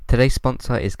Today's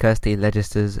sponsor is Kirsty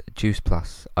Legister's Juice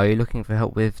Plus. Are you looking for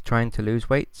help with trying to lose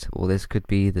weight? Well, this could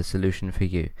be the solution for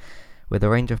you. With a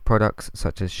range of products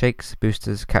such as shakes,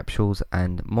 boosters, capsules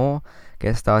and more,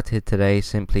 get started today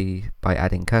simply by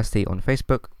adding Kirsty on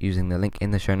Facebook using the link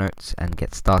in the show notes and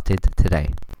get started today.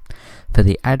 For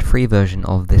the ad-free version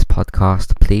of this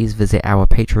podcast, please visit our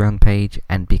Patreon page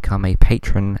and become a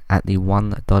patron at the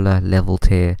 $1 level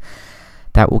tier.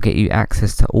 That will get you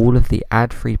access to all of the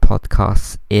ad-free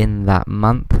podcasts in that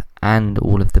month and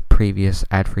all of the previous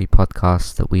ad-free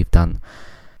podcasts that we've done.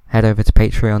 Head over to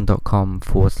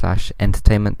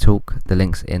patreon.com/entertainment talk. The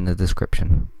link's in the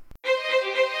description.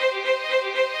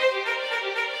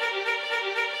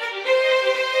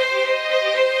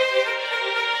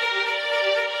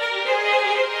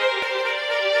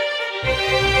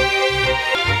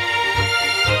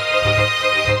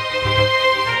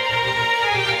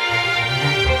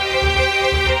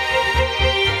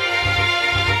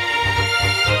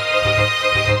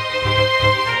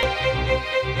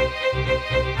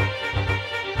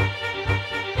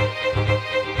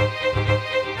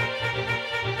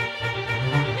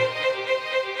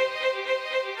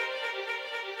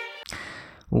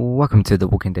 Welcome to the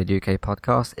Walking Dead UK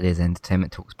podcast. It is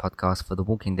Entertainment Talks podcast for The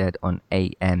Walking Dead on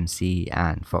AMC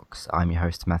and Fox. I'm your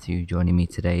host Matthew. Joining me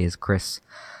today is Chris.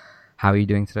 How are you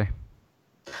doing today?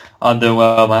 I'm doing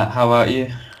well, Matt. How about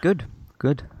you? Good.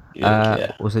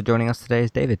 Yeah. Also joining us today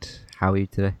is David. How are you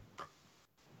today?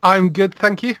 I'm good,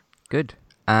 thank you. Good.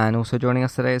 And also joining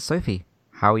us today is Sophie.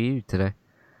 How are you today?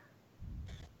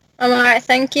 I'm alright,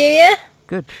 thank you, yeah?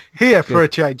 Good. Here for a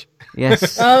change.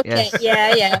 Yes. Okay,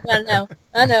 yes. yeah. Well, no.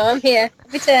 I know, I'm here.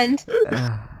 Pretend.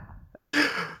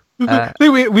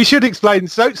 We should explain.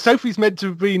 Sophie's meant to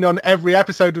have been on every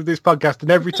episode of this podcast,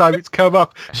 and every time it's come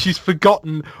up, she's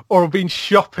forgotten or been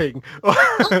shopping.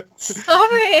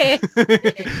 Sorry. So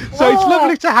it's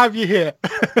lovely to have you here.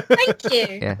 Thank you.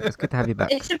 Yeah, it's good to have you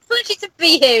back. It's a pleasure to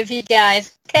be here with you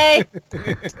guys, okay?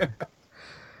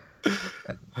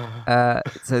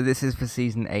 So this is for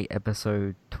season 8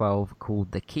 episode 12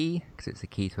 called The Key, because it's the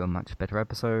key to a much better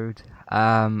episode.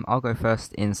 I'll go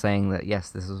first in saying that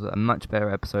yes, this was a much better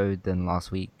episode than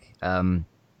last week.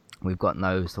 We've got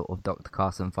no sort of Dr.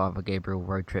 Carson, Father Gabriel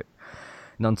road trip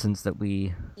nonsense that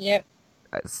we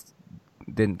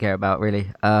didn't care about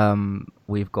really.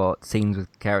 We've got scenes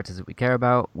with characters that we care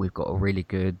about. We've got a really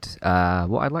good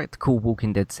what I'd like to call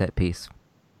Walking Dead set piece,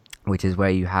 which is where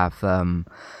you have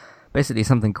basically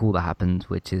something cool that happens,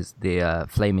 which is the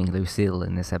flaming Lucille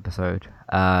in this episode.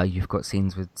 You've got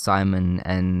scenes with Simon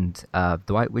and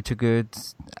Dwight, which are good.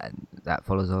 That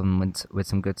follows on with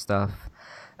some good stuff.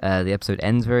 The episode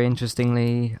ends very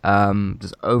interestingly.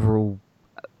 Just overall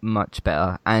much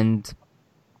better. And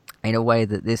in a way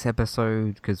that this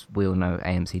episode, because we all know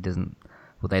AMC doesn't,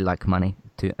 well, they like money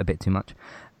a bit too much.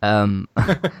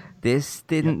 This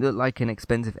didn't look like an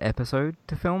expensive episode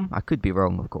to film. I could be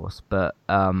wrong, of course, but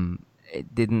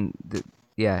it didn't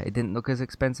look as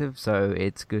expensive, so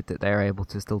it's good that they're able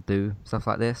to still do stuff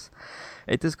like this.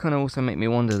 It does kind of also make me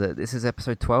wonder that this is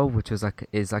episode 12, which is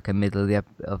like a middle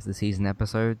of the season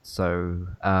episode. So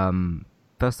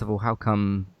first of all, how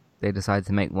come they decided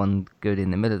to make one good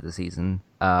in the middle of the season?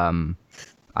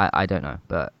 I don't know,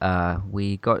 but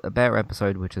we got a better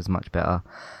episode, which is much better,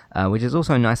 which is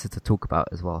also nicer to talk about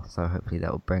as well, so hopefully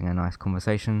that will bring a nice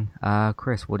conversation.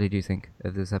 Chris, what did you think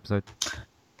of this episode?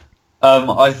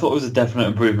 I thought it was a definite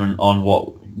improvement on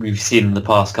what we've seen in the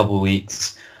past couple of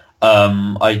weeks.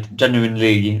 I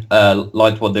genuinely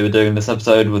liked what they were doing in this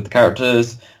episode with the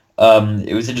characters.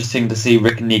 It was interesting to see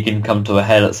Rick and Negan come to a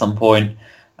head at some point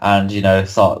and,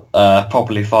 start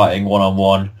properly fighting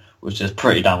one-on-one, which is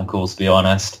pretty damn cool, to be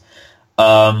honest.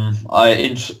 I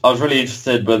was really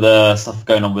interested with the stuff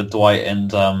going on with Dwight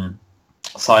and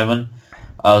Simon.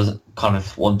 I was kind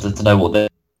of wanted to know what they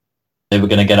were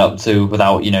going to get up to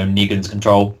without, Negan's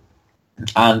control.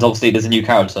 And obviously there's a new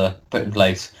character put in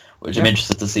place, which I'm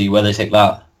interested to see where they take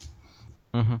that.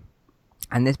 Mm-hmm.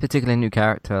 And this particular new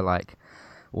character,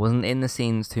 wasn't in the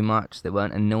scenes too much. They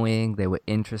weren't annoying. They were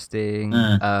interesting.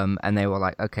 And they were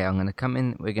like, okay, I'm going to come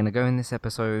in. We're going to go in this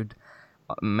episode,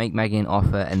 make Maggie an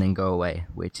offer, and then go away,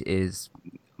 which is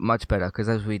much better. Because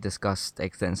as we discussed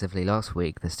extensively last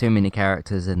week, there's too many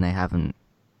characters and they haven't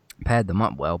paired them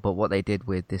up well. But what they did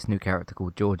with this new character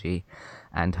called Georgie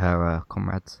and her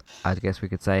comrades, I guess we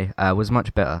could say, was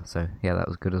much better. So yeah, that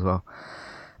was good as well.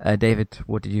 David,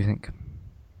 what did you think?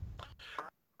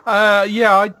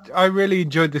 I really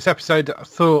enjoyed this episode. I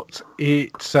thought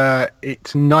it's a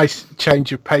nice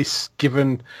change of pace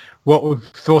given what we've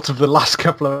thought of the last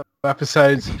couple of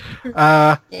episodes.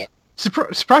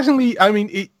 Surprisingly, I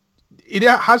mean, it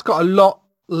has got a lot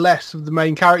less of the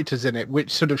main characters in it, which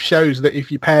sort of shows that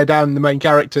if you pare down the main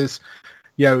characters,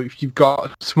 if you've got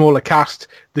a smaller cast,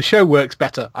 the show works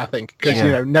better, I think. Because,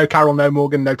 Yeah. no Carol, no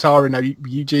Morgan, no Tara, no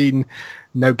Eugene,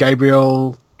 no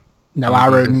Gabriel, no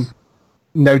Aaron, Jesus.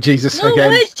 no Jesus No, again.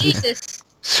 where's Jesus?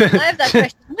 I have that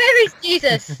question. Where is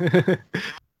Jesus?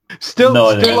 Still No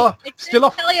idea. off.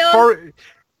 Carry on.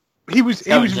 He was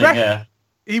Scavenging, yeah.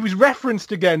 he was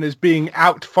referenced again as being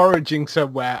out foraging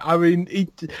somewhere. I mean,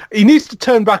 he needs to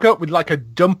turn back up with like a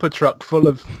dumper truck full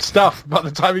of stuff by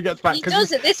the time he gets back. He 'cause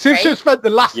does at this seems to have rate. spent the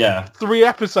last Yeah. 3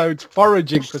 episodes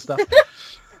foraging for stuff.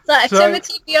 Like, So- turn the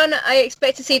TV on, I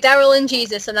expect to see Daryl and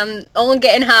Jesus, and I'm only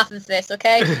getting half of this,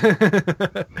 okay?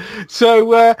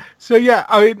 So yeah,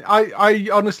 I mean, I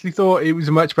honestly thought it was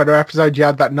a much better episode. You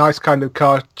had that nice kind of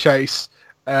car chase,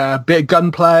 bit of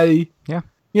gunplay. Yeah.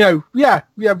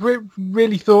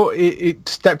 Really thought it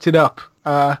stepped it up.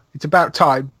 It's about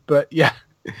time, but yeah,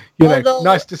 Although-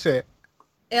 nice to see it.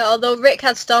 Yeah, although Rick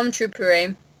had Stormtrooper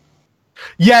aim.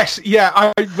 Yes, yeah.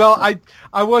 I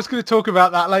was going to talk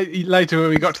about that later when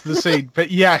we got to the scene,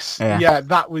 but yes, Yeah. yeah,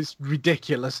 that was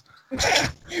ridiculous.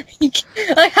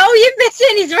 Like, how are you missing?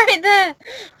 He's right there.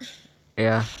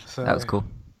 Yeah, So, that was cool.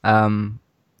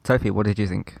 Sophie, what did you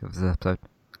think of the episode?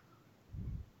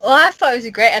 Well, I thought it was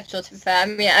a great episode, to be fair. I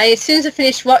mean, as soon as I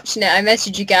finished watching it, I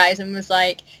messaged you guys and was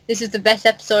like, this is the best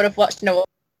episode I've watched in a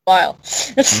while.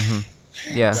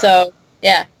 Yeah. So,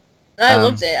 yeah. I Um,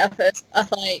 loved it. I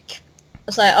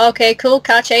was like, okay, cool,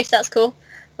 car chase, that's cool.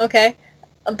 Okay.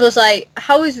 But I was like,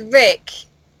 how is Rick,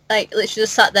 like, literally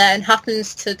just sat there and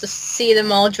happens to just see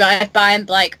them all drive by and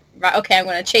be like, right, okay, I'm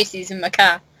going to chase these in my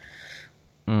car.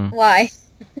 Mm. Why?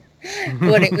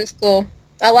 But it was cool.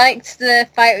 I liked the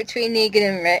fight between Negan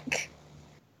and Rick.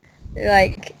 They're,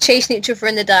 like, chasing each other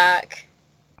in the dark.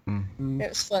 Mm. It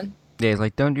was fun. Yeah, it's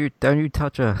like don't you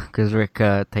touch her, because Rick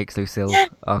takes Lucille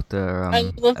after I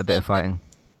love a bit of that. fighting.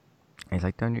 He's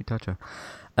like, don't you touch her.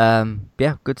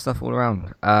 Yeah, good stuff all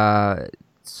around.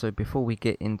 So before we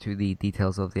get into the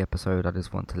details of the episode, I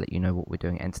just want to let you know what we're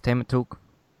doing at Entertainment Talk.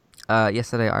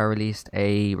 Yesterday I released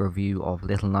a review of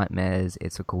Little Nightmares.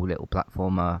 It's a cool little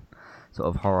platformer, sort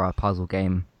of horror puzzle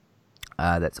game.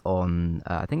 That's on,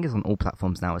 I think it's on all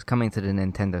platforms now. It's coming to the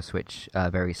Nintendo Switch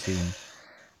very soon.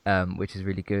 Which is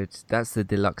really good. That's the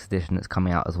deluxe edition that's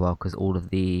coming out as well, because all of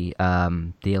the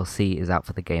DLC is out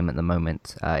for the game at the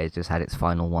moment. It just had its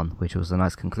final one, which was a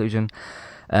nice conclusion.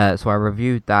 So I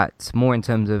reviewed that more in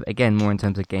terms of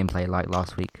gameplay, like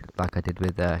last week, like I did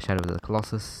with Shadow of the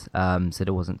Colossus. So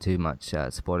there wasn't too much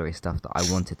spoilery stuff that I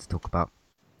wanted to talk about.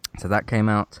 So that came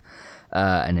out,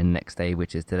 and then the next day,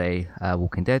 which is today,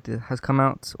 Walking Dead has come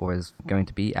out, or is going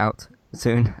to be out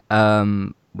soon,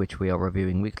 which we are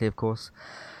reviewing weekly, of course.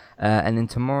 And then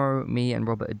tomorrow, me and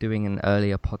Robert are doing an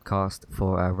earlier podcast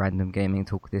for a Random Gaming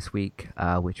Talk this week,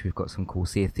 which we've got some cool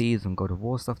Sea of Thieves and God of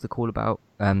War stuff to talk about,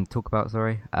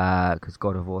 because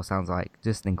God of War sounds like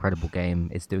just an incredible game.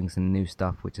 It's doing some new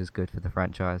stuff, which is good for the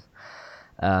franchise.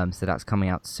 So that's coming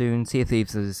out soon. Sea of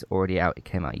Thieves is already out. It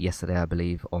came out yesterday, I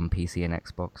believe, on PC and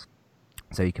Xbox.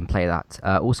 So you can play that.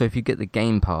 Also, if you get the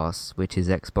Game Pass, which is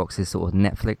Xbox's sort of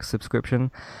Netflix subscription,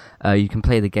 you can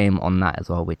play the game on that as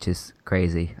well, which is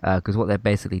crazy. Because what they're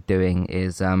basically doing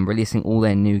is releasing all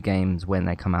their new games when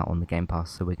they come out on the Game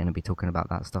Pass. So we're going to be talking about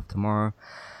that stuff tomorrow.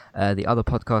 The other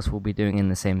podcast we'll be doing in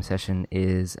the same session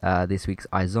is this week's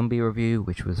iZombie review,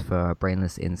 which was for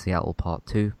Brainless in Seattle Part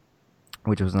 2,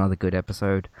 which was another good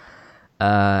episode.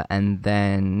 And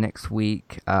then next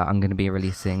week, I'm going to be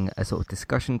releasing a sort of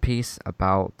discussion piece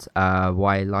about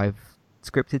why live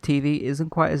scripted TV isn't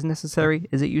quite as necessary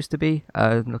as it used to be.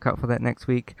 Look out for that next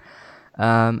week.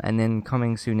 And then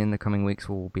coming soon in the coming weeks,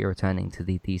 we'll be returning to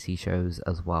the DC shows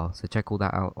as well. So check all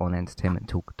that out on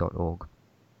entertainmenttalk.org.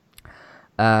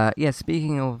 Yeah,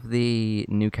 speaking of the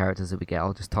new characters that we get,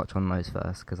 I'll just touch on those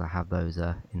first because I have those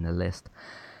in the list.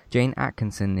 Jane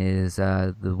Atkinson is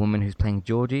the woman who's playing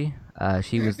Georgie.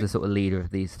 She was the sort of leader of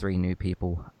these 3 new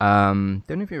people. Don't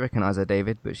know if you recognise her,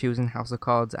 David, but she was in House of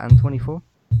Cards and 24.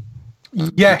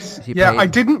 Yes, She yeah, played-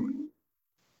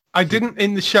 I didn't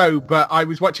in the show, but I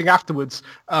was watching afterwards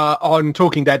on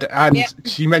Talking Dead, and Yeah.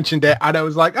 she mentioned it, and I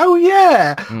was like, oh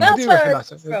yeah, I That's do where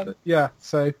recognise it's her. from. Yeah,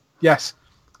 so yes,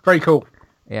 very cool.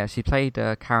 Yeah, she played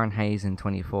Karen Hayes in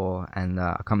 24, and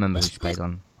I can't remember who she played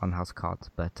on House of Cards,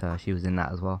 but she was in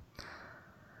that as well.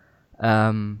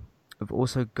 We've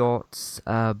also got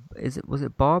was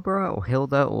it Barbara or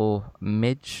Hilda or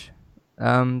Midge?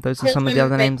 Those are some of the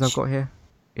Hilda other names I've Midge. got here.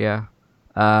 Yeah.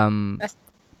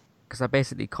 Because I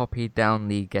basically copied down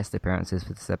the guest appearances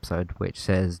for this episode, which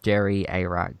says Jerry,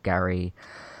 Arak, Gary,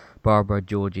 Barbara,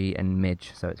 Georgie, and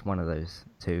Midge. So it's one of those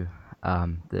 2.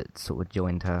 that sort of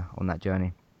joined her on that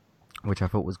journey, which I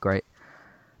thought was great.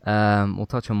 We'll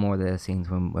touch on more of the scenes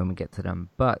when we get to them,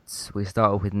 but we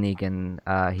start off with Negan.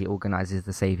 He organizes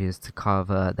the Saviors to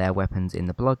cover their weapons in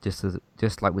the blood,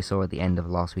 just like we saw at the end of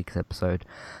last week's episode,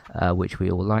 which we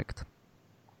all liked.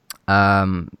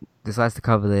 Decides to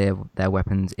cover their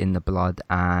weapons in the blood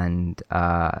and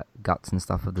guts and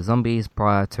stuff of the zombies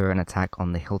prior to an attack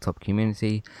on the Hilltop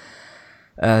community.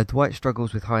 Dwight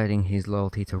struggles with hiding his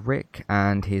loyalty to Rick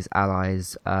and his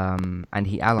allies, and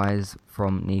he allies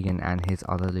from Negan and his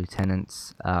other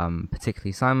lieutenants,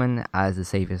 particularly Simon, as the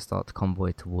Saviors start to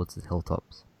convoy towards the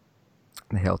hilltops.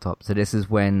 So this is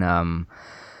when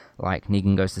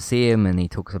Negan goes to see him and he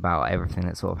talks about everything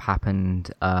that sort of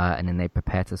happened, and then they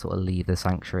prepare to sort of leave the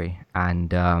sanctuary.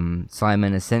 And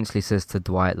Simon essentially says to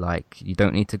Dwight, you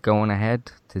don't need to go on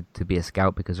ahead to be a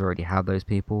scout because we already have those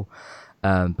people.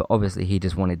 But obviously he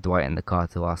just wanted Dwight in the car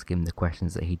to ask him the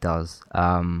questions that he does,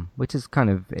 which is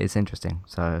it's interesting.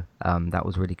 So that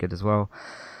was really good as well.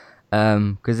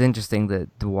 Because it's interesting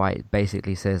that Dwight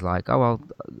basically says I'll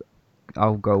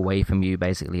go away from you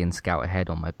basically and scout ahead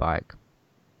on my bike.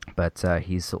 But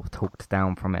he's sort of talked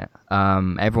down from it.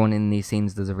 Everyone in these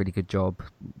scenes does a really good job.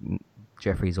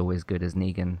 Jeffrey's always good as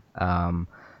Negan, and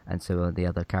so are the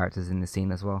other characters in the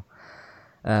scene as well.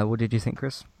 What did you think,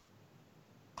 Chris?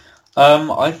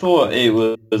 I thought it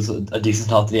was a decent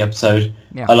start to the episode.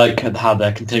 Yeah. I like how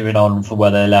they're continuing on from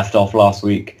where they left off last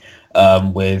week,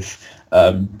 with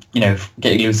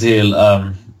getting Lucille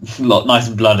nice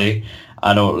and bloody,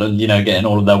 and getting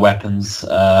all of their weapons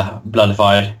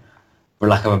bloodified, for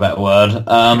lack of a better word.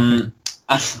 And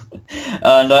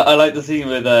I like the scene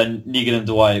with Negan and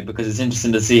Dwight, because it's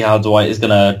interesting to see how Dwight is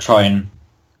going to try and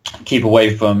keep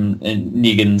away from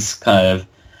Negan's kind of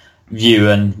view,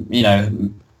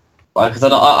 and because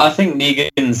I think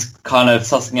Negan's kind of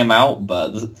sussing him out,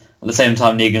 but at the same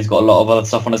time Negan's got a lot of other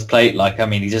stuff on his plate.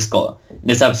 He just got, in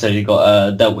this episode, he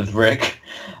got dealt with Rick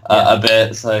a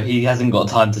bit, so he hasn't got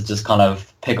time to just kind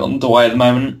of pick on Dwight at the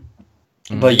moment.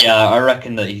 But yeah, I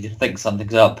reckon that he thinks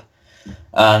something's up.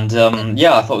 And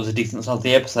I thought it was a decent start to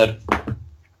the episode.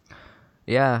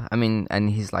 Yeah, I mean, and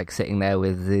he's sitting there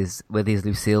with his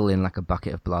Lucille in a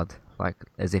bucket of blood,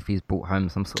 as if he's brought home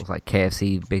some sort of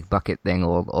KFC big bucket thing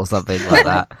or something like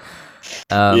that.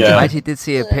 I actually did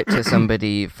see a picture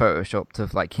somebody photoshopped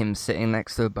of him sitting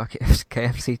next to a bucket of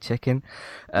KFC chicken,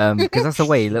 because that's the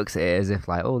way he looks at it, as if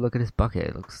oh, look at this bucket,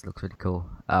 it looks really cool.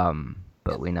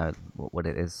 But we know what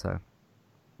it is, so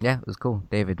yeah, it was cool.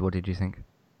 David, what did you think?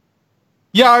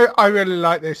 Yeah, I really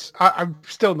like this. I'm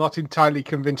still not entirely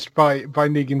convinced by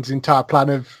Negan's entire plan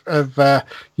of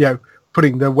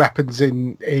putting the weapons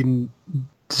in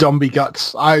zombie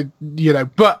guts.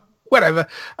 But whatever.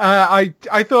 I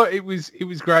thought it was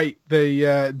great.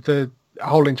 The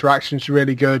whole interaction is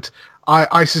really good.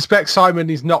 I suspect Simon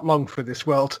is not long for this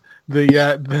world.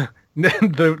 The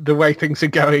way things are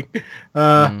going,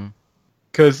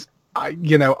 because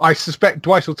I suspect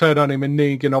Dwight will turn on him, and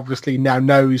Negan obviously now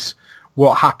knows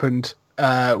what happened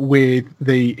with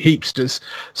the Heapsters.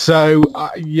 So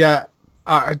that's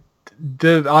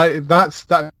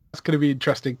going to be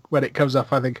interesting when it comes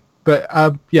up, I think. But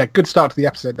good start to the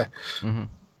episode there. Mm-hmm.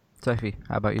 Sophie,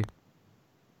 how about you?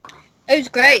 It was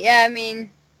great. Yeah, I mean,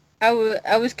 I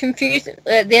was confused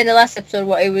at the end of last episode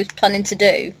what he was planning to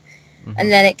do,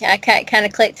 and then I kind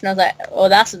of clicked, and I was like, oh,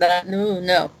 that's bad.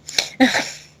 No.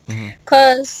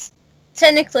 Because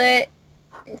technically,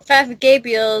 Father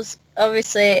Gabriel's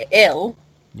obviously ill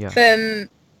from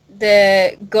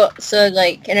the guts or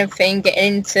and everything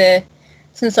getting into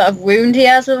some sort of wound he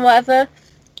has or whatever.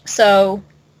 So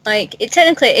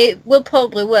it will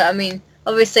probably work. I mean,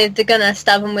 obviously if they're gonna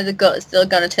stab him with the guts, they're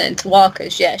gonna turn into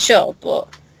walkers. Yeah, sure, but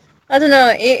I don't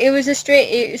know. It was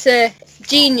a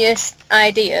genius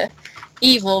idea,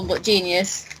 evil but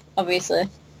genius, obviously.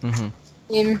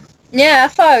 Yeah, I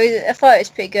thought it was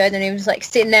pretty good, and he was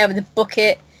sitting there with a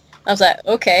bucket. I was like,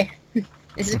 okay,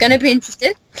 this is going to be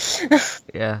interesting.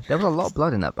 Yeah, there was a lot of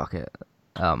blood in that bucket.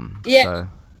 Yeah. So,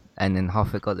 and then half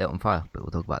of it got lit on fire, but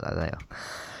we'll talk about that later.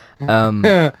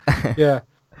 Yeah.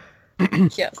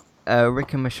 Sure.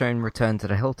 Rick and Michonne returned to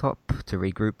the hilltop to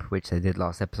regroup, which they did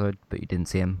last episode, but you didn't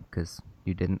see him because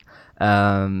you didn't.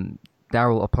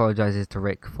 Daryl apologizes to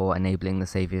Rick for enabling the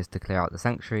Saviors to clear out the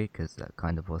sanctuary, because that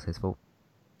kind of was his fault.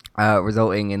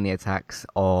 Resulting in the attacks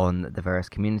on the various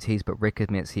communities, but Rick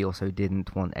admits he also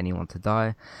didn't want anyone to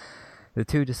die. The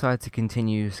two decide to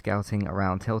continue scouting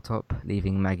around Hilltop,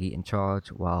 leaving Maggie in charge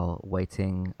while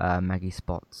waiting. Maggie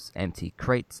spots empty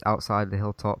crates outside the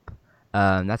Hilltop.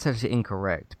 That's actually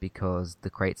incorrect, because the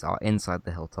crates are inside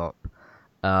the Hilltop.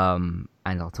 and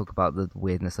I'll talk about the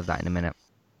weirdness of that in a minute.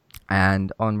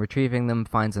 And on retrieving them,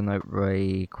 finds a note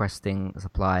requesting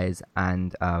supplies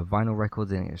and vinyl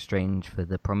records in exchange for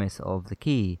the promise of the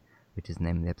key, which is the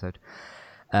name of the episode,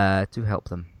 to help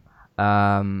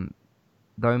them.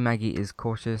 Though Maggie is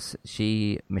cautious,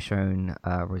 she, Michonne,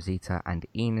 Rosita, and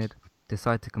Enid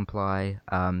decide to comply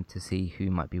to see who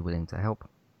might be willing to help.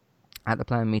 At the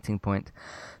planned meeting point,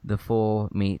 the four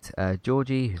meet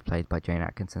Georgie, who's played by Jane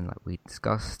Atkinson, like we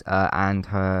discussed, and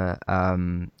her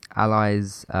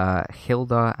allies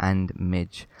Hilda and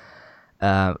Midge,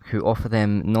 who offer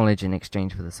them knowledge in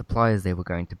exchange for the supplies they were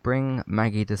going to bring.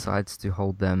 Maggie decides to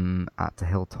hold them at the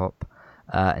hilltop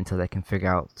until they can figure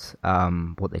out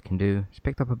what they can do. She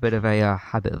picked up a bit of a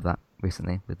habit of that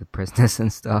recently with the prisoners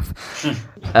and stuff,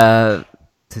 to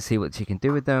see what she can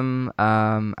do with them,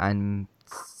 and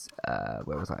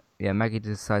where was I? Yeah, Maggie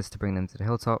decides to bring them to the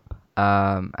hilltop,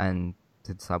 and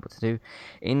to decide what to do.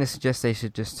 Ina suggests they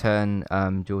should just turn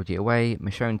Georgie away.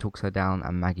 Michonne talks her down,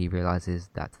 and Maggie realizes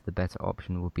that the better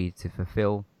option will be to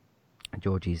fulfill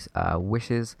Georgie's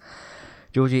wishes.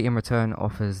 Georgie, in return,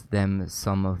 offers them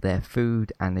some of their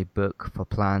food and a book for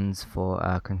plans for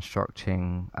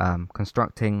constructing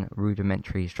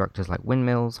rudimentary structures like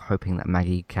windmills, hoping that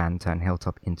Maggie can turn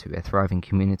Hilltop into a thriving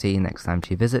community next time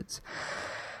she visits.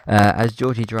 As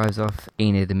Georgie drives off,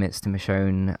 Enid admits to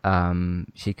Michonne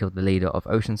she killed the leader of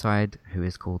Oceanside, who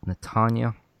is called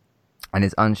Natanya, and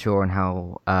is unsure on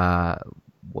how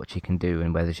what she can do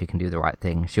and whether she can do the right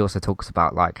thing. She also talks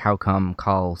about like how come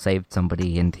Carl saved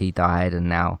somebody and he died, and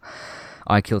now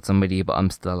I killed somebody but I'm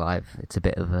still alive. It's a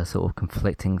bit of a sort of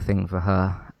conflicting thing for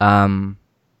her.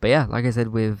 But yeah, like I said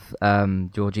with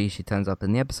Georgie, she turns up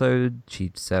in the episode,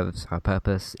 she serves her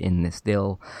purpose in this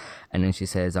deal, and then she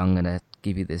says, I'm going to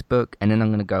give you this book, and then I'm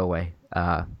going to go away.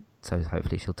 So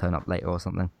hopefully she'll turn up later or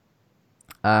something.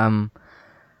 How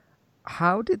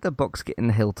did the box get in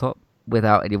the hilltop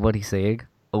without anybody seeing?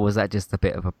 Or was that just a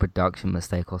bit of a production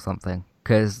mistake or something?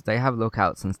 Because they have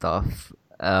lookouts and stuff,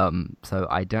 so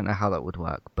I don't know how that would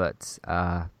work, but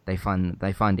they find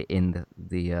it in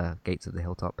the gates of the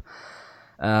hilltop.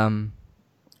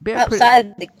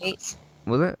 Outside the gates.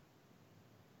 Was it?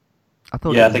 I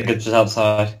thought. Yeah, I think it's just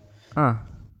outside. Oh,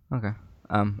 okay.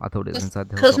 I thought it was inside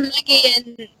the Because hilltop. Maggie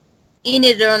and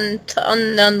Enid are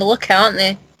on the lookout, aren't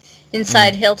they?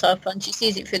 Inside Hilltop, and she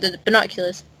sees it through the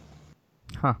binoculars.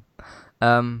 Huh.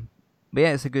 But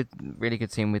yeah, it's a really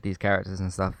good scene with these characters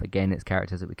and stuff. Again, it's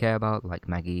characters that we care about, like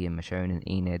Maggie and Michonne and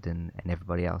Enid and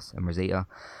everybody else, and Rosita.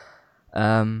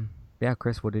 Yeah,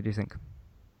 Chris, what did you think?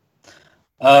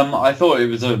 I thought it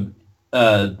was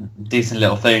a decent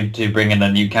little thing to bring in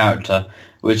a new character,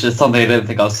 which is something I don't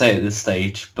think I'll say at this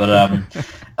stage, but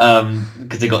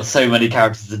because they've got so many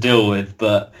characters to deal with.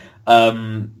 But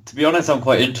to be honest, I'm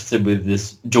quite interested with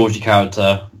this Georgie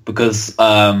character because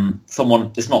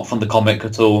it's not from the comic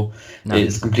at all. No.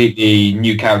 It's a completely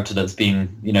new character that's been,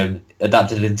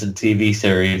 adapted into the TV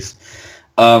series.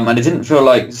 And it didn't feel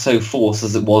like so forced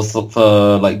as it was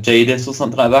for like Jadis or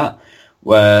something like that,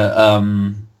 where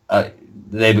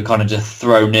they were kind of just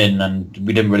thrown in and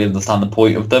we didn't really understand the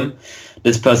point of them.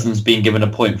 This person's been given a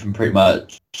point from pretty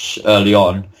much early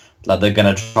on, like they're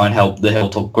going to try and help the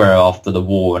Hilltop grow after the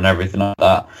war and everything like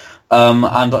that. And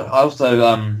I also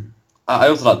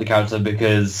like the character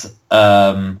because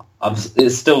it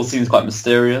still seems quite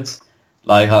mysterious.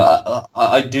 Like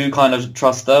I do kind of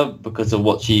trust her because of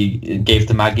what she gave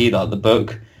to Maggie, like the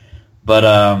book. But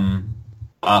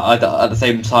at the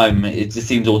same time, it just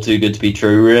seems all too good to be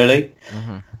true, really.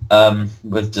 Mm-hmm.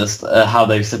 With just how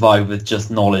they've survived with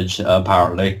just knowledge,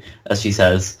 apparently, as she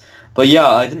says. But yeah,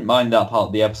 I didn't mind that part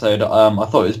of the episode. I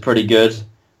thought it was pretty good.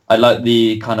 I liked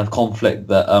the kind of conflict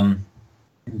that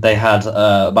they had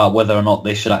about whether or not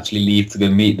they should actually leave to go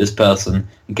meet this person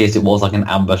in case it was like an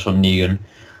ambush on Negan.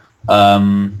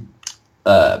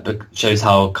 But shows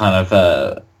how kind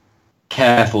of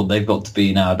careful they've got to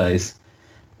be nowadays,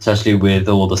 especially with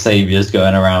all the saviors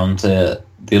going around the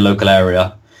local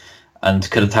area and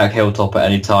could attack Hilltop at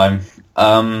any time.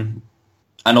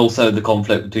 And also the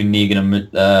conflict between Enid and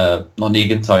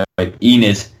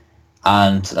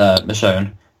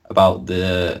Michonne about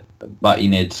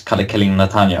Enid kind of killing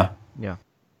Natanya. Yeah.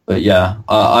 But yeah,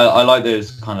 I like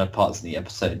those kind of parts of the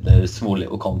episode, those small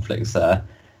little conflicts there.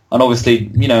 And obviously,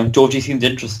 Georgie seems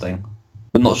interesting.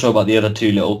 I'm not sure about the other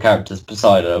two little characters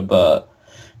beside her, but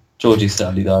Georgie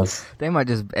certainly does. They might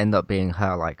just end up being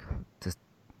her, like, just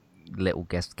little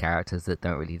guest characters that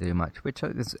don't really do much, which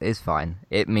is fine.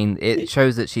 It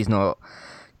shows that she's not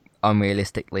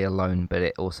unrealistically alone, but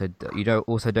it also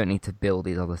don't need to build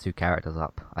these other two characters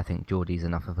up. I think Georgie's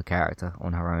enough of a character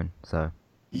on her own, so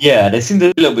Yeah, they seemed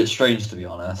a little bit strange, to be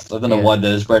honest. I don't know Yeah. why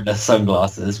there's redness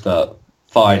sunglasses, but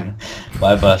fine.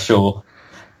 Whatever, sure.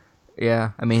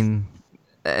 Yeah, I mean,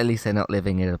 at least they're not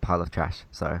living in a pile of trash,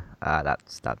 so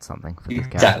that's something for these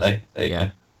characters. Exactly. There you Yeah.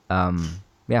 go.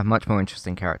 Yeah, much more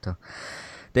interesting character.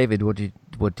 David, what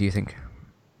do you think?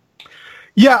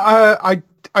 Yeah,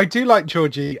 I do like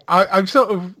Georgie. I'm sort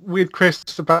of with Chris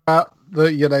about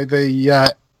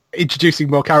the introducing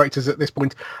more characters at this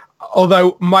point.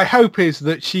 Although my hope is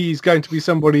that she's going to be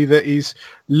somebody that is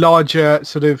larger,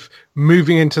 sort of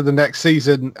moving into the next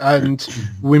season, and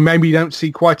we maybe don't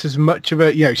see quite as much of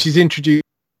her. She's introduced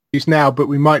now, but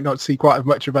we might not see quite as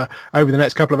much of her over the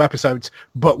next couple of episodes.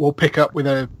 But we'll pick up with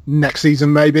her next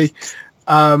season, maybe.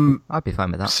 I'd be fine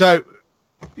with that. So,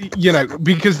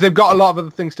 because they've got a lot of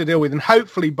other things to deal with, and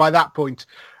hopefully by that point,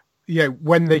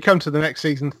 when they come to the next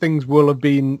season, things will have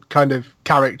been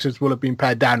characters will have been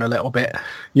pared down a little bit,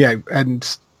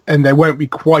 and there won't be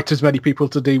quite as many people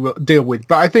to deal with.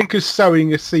 But I think as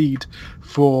sowing a seed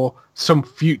for some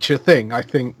future thing, I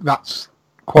think that's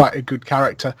quite a good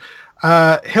character.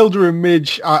 Hilda and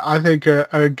Midge, I think are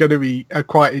going to be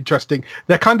quite interesting.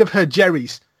 They're kind of her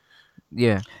Jerrys.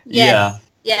 Yeah. Yeah,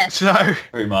 Yes. So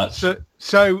pretty much.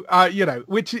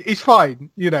 which is fine.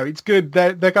 It's good.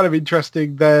 They're kind of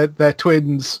interesting. They're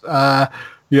twins. They're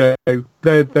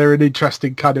an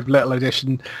interesting kind of little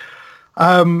addition.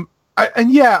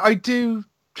 I do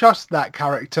trust that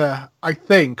character, I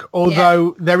think.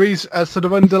 Although there is a sort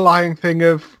of underlying thing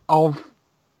of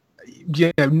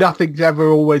nothing's ever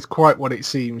always quite what it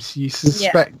seems. You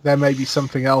suspect there may be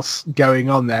something else going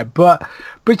on there, but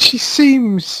she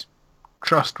seems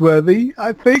trustworthy,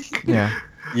 I think.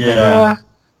 Yeah.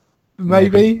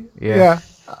 Maybe. Yeah.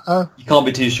 You can't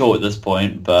be too sure at this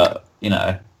point, but,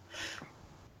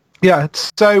 Yeah.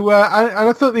 So, and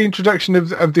I thought the introduction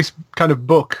of this kind of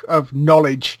book of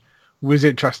knowledge was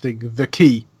interesting. The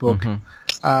Key book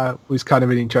was kind of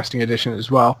an interesting addition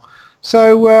as well.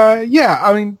 So,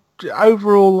 I mean,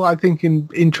 overall, I think an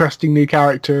interesting new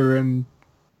character, and,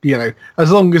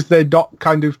 as long as they're not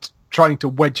kind of trying to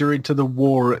wedge her into the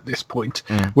war at this point,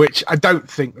 which I don't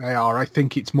think they are. I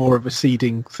think it's more of a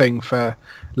seeding thing for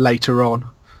later on.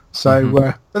 So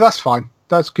but that's fine.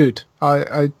 That's good.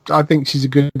 I think she's a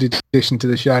good addition to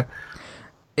the show.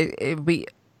 It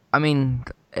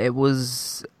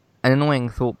was an annoying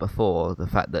thought before, the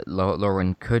fact that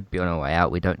Lauren could be on her way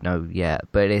out. We don't know yet,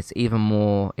 but it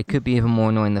could be even more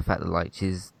annoying the fact that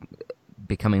she's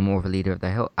becoming more of a leader of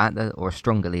the hill or a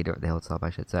stronger leader of the Hilltop, I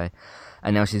should say.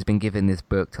 And now she's been given this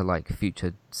book to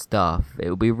future stuff.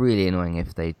 It would be really annoying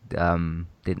if they didn't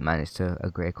manage to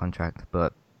agree a contract,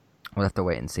 but we'll have to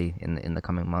wait and see in the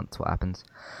coming months what happens.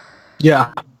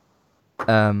 Yeah.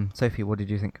 Sophie, what did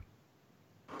you think?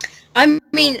 I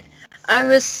mean, I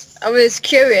was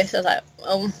curious. I was like,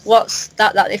 what's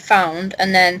that they found?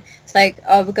 And then it's like,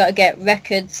 we've got to get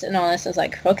records and all this. I was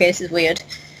like, okay, this is weird.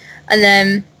 And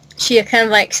then she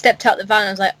kind of stepped out the van. And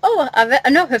I was like, oh, I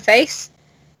know her face.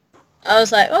 I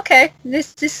was like, okay,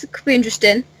 this could be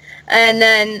interesting. And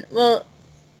then,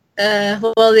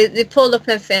 they pulled up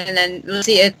everything, and then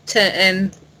Rosita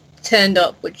turned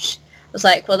up, which was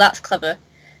like, well, that's clever.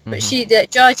 But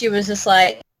Georgie was just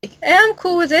like, hey, I'm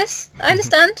cool with this. I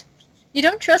understand. You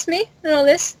don't trust me and all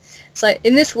this. It's like,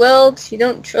 in this world, you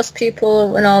don't trust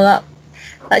people and all that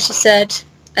she said.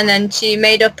 And then she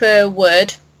made up a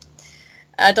word.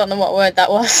 I don't know what word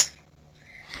that was.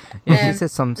 Yeah, she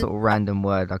said some sort of random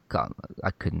word. I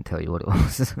couldn't tell you what it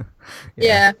was.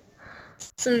 Yeah,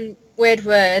 some weird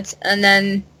words, and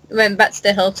then went back to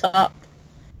the Hilltop.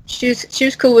 She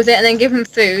was cool with it, and then give him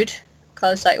food,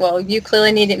 because you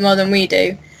clearly need it more than we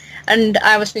do. And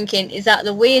I was thinking, is that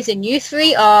the we as in you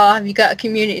three, or have you got a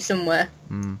community somewhere?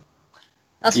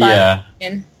 That's what I was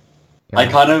thinking. I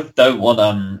kind of don't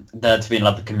want there to be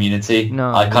another community.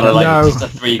 No, I kind of like just the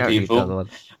three Don't need people. the other one.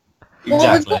 Well,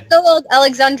 Exactly. we've got no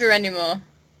Alexandra anymore.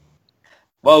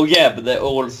 Well, yeah, but they're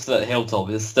all at Hilltop.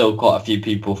 There's still quite a few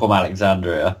people from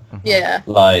Alexandria. Yeah.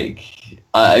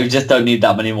 I just don't need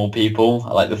that many more people.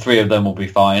 The three of them will be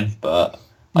fine, but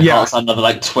I can't send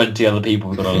another 20 other people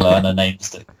who've got to learn their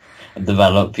names and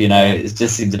develop. It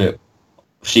just seems a bit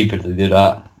stupid to do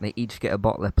that. They each get a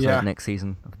bottle episode next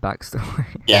season of backstory.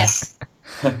 Yes.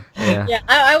 Yeah. Yeah,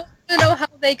 I want to know how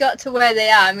they got to where they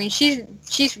are. I mean,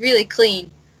 she's really clean.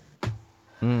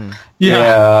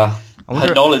 Yeah. I wonder-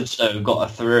 Her knowledge, though, got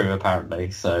her through,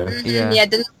 apparently, so... Yeah,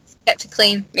 the kept her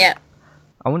clean. Yeah.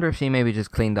 I wonder if she maybe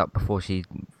just cleaned up before she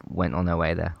went on her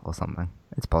way there or something.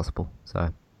 It's possible.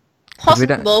 So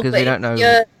Possible, because we don't know.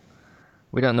 you're-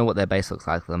 We don't know what their base looks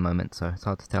like at the moment, so it's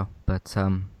hard to tell. But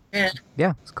Yeah.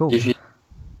 yeah, it's cool. If you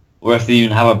or if they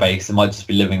even have a base, they might just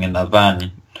be living in that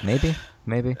van. Maybe.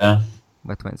 Yeah. We'll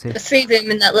have to wait and see. The three of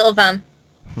them in that little van.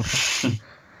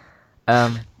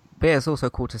 But yeah, it's also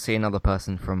cool to see another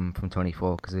person from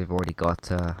 24 because we've already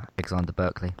got Alexander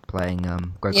Berkeley playing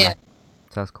Gregory. Yeah.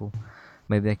 So that's cool.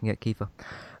 Maybe they can get Kiefer.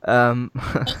 I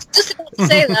was just about to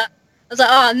say that. I was like,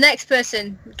 oh, next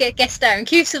person, get guest star, and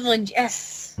Q Sutherland,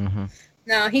 yes. Mhm.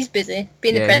 No, he's busy.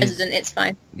 Being the Yeah, president, it's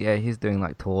fine. Yeah, he's doing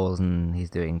like tours and he's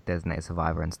doing Designated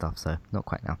Survivor and stuff, so not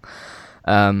quite now.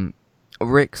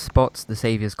 Rick spots the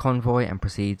Savior's convoy and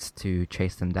proceeds to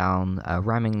chase them down,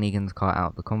 ramming Negan's car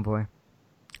out of the convoy.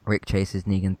 Rick chases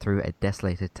Negan through a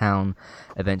desolated town,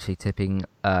 eventually tipping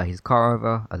his car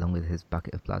over along with his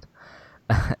bucket of blood.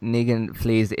 Negan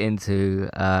flees into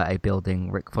a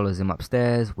building. Rick follows him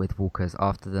upstairs with walkers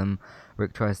after them.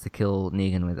 Rick tries to kill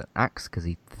Negan with an axe because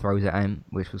he throws it at him,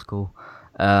 which was cool.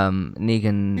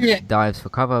 Negan dives for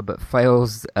cover but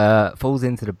fails, falls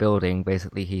into the building.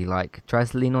 Basically, he like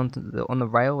tries to lean on the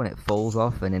rail and it falls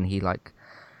off, and then he like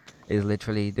is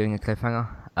literally doing a cliffhanger,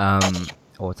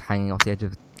 or it's hanging off the edge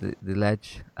of the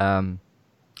ledge.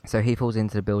 So he falls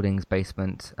into the building's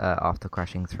basement after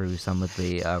crashing through some of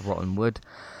the rotten wood.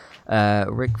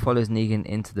 Rick follows Negan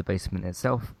into the basement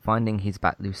itself, finding his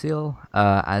bat Lucille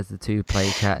as the two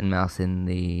play cat and mouse in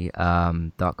the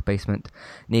dark basement.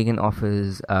 Negan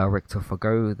offers Rick to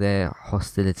forgo their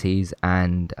hostilities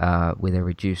and with a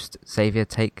reduced savior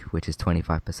take, which is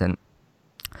 25%.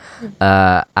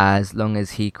 As long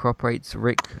as he cooperates,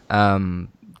 Rick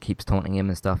keeps taunting him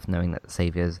and stuff, knowing that the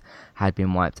saviors had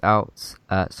been wiped out.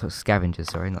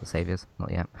 Scavengers, sorry, not saviors,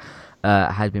 not yet.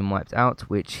 Had been wiped out,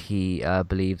 which he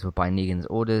believes were by Negan's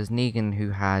orders. Negan,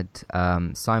 who had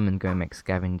Simon go make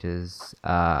scavengers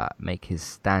make his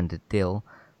standard deal,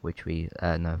 which we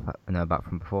know about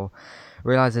from before,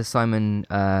 realizes Simon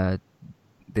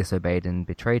disobeyed and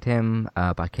betrayed him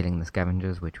by killing the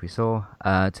scavengers, which we saw.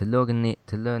 To lure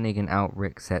Negan out,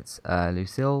 Rick sets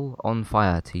Lucille on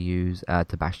fire to use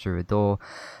to bash through a door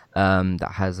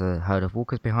that has a herd of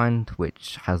walkers behind,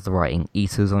 which has the writing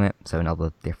Eaters on it, so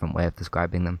another different way of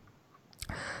describing them.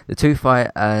 The two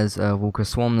fight as walkers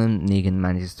swarm them. Negan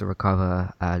manages to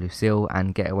recover Lucille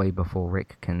and get away before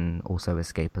Rick can also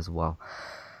escape as well.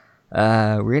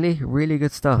 Really, really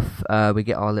good stuff. We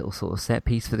get our little sort of set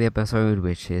piece for the episode,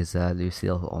 which is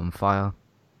Lucille on fire.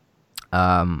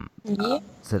 So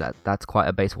that's quite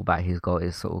a baseball bat he's got.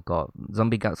 It's sort of got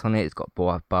zombie guts on it. It's got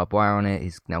barbed wire on it.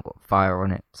 He's now got fire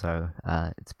on it. So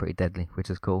it's pretty deadly, which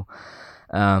is cool.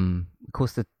 Of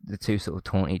course, the two sort of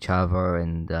taunt each other,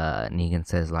 and Negan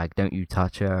says like, "Don't you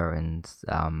touch her," and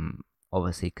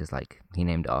obviously because like he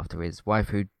named it after his wife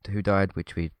who died,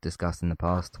 which we've discussed in the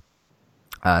past.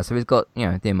 So he's got,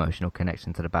 the emotional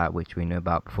connection to the bat, which we knew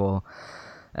about before.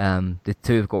 The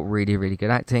two have got really, really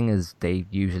good acting, as they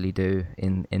usually do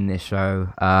in this show.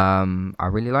 I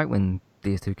really like when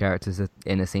these two characters are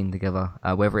in a scene together,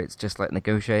 whether it's just like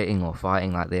negotiating or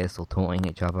fighting like this, or taunting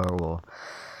each other, or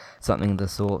something of the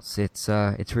sorts. It's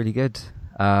really good.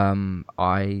 I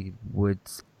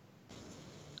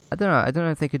don't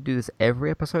know if they could do this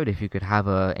every episode, if you could have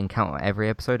a encounter every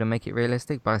episode and make it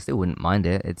realistic, but I still wouldn't mind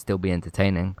it. It'd still be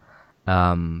entertaining.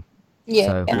 So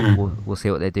we'll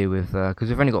see what they do with, because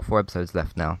we've only got 4 episodes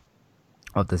left now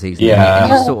of the season. Yeah.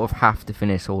 And you sort of have to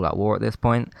finish All Out War at this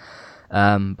point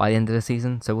by the end of the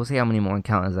season. So we'll see how many more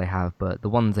encounters they have, but the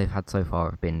ones they've had so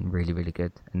far have been really, really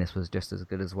good, and this was just as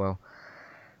good as well.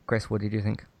 Chris, what did you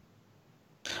think?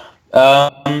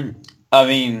 I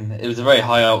mean, it was a very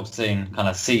high-octane kind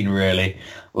of scene, really,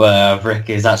 where Rick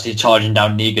is actually charging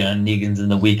down Negan, and Negan's in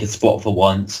the weakest spot for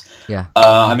once. Yeah.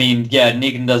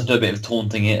 Negan does do a bit of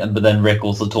taunting it, but then Rick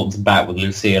also taunts him back with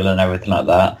Lucille and everything like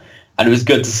that. And it was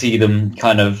good to see them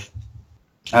kind of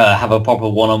have a proper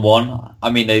one-on-one.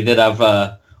 I mean, they did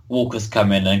have walkers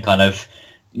come in and kind of,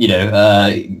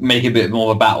 make it a bit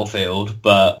more of a battlefield,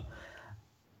 but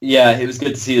yeah, it was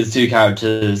good to see the two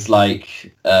characters,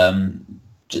 like,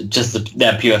 just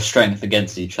their pure strength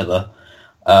against each other.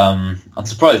 I'm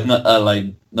surprised none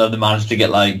of them managed to get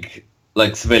like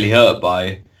severely hurt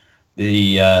by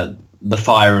the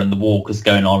fire and the walkers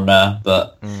going on there,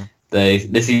 but they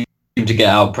seem to get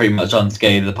out pretty much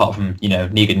unscathed, apart from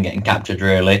Negan getting captured.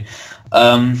 Really,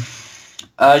 I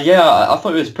thought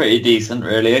it was pretty decent.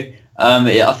 Really,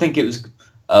 I think it was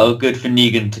good for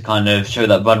Negan to kind of show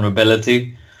that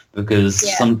vulnerability. Because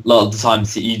a lot of the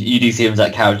times you do see him as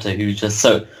that character who's just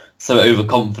so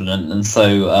overconfident and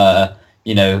so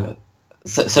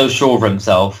so sure of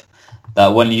himself that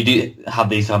when you do have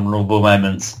these vulnerable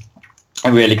moments,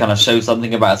 it really kind of shows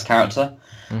something about his character.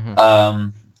 Mm-hmm.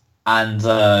 and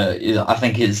I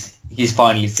think he's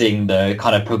finally seeing the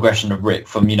kind of progression of Rick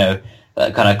from that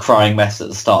kind of crying mess at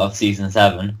the start of season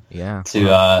 7 Yeah.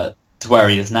 to where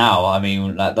he is now. I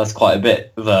mean, that's quite a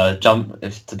bit of a jump,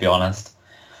 to be honest.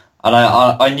 And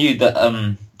I knew that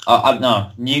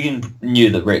no, Negan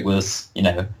knew that Rick was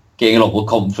getting a lot more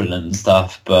confident and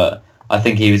stuff, but I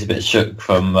think he was a bit shook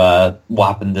from what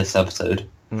happened this episode.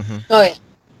 Mm-hmm. Oh yeah.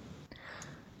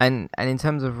 And in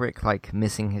terms of Rick like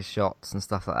missing his shots and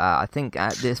stuff like that, I think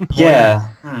at this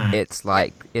point it's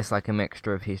like a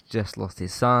mixture of he's just lost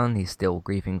his son, he's still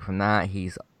grieving from that,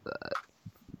 he's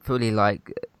fully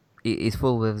like he's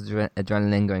full of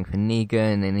adrenaline going for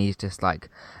Negan, and he's just like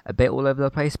a bit all over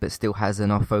the place, but still has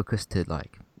enough focus to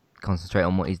like concentrate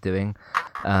on what he's doing.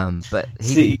 But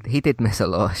he did miss a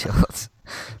lot of shots.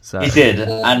 So he did,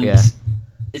 and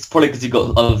it's probably because he's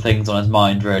got other things on his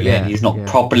mind, really, and he's not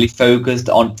properly focused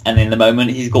on. And in the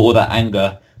moment, he's got all that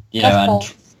anger, and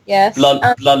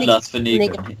bloodlust for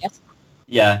Negan.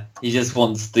 Yeah, he just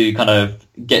wants to kind of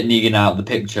get Negan out of the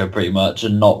picture, pretty much,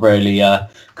 and not really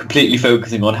completely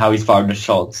focusing on how he's firing his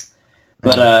shots.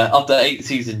 But after 8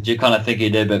 seasons, you kind of think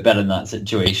he'd do a bit better in that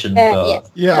situation. But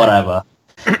whatever.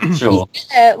 Sure. He's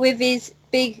better with his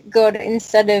big gun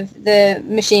instead of the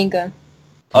machine gun.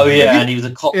 Oh yeah, and he was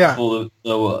a cop for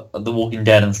the Walking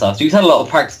Dead and stuff. So he's had a lot of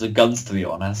practice with guns, to be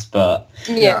honest. But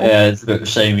it's a bit of a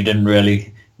shame he didn't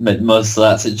really make most of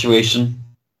that situation.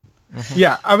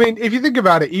 Yeah, I mean, if you think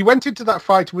about it, he went into that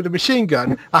fight with a machine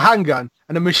gun, a handgun,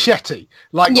 and a machete,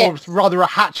 or rather a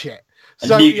hatchet. And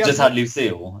Negan just had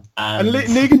Lucille, and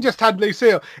Negan just had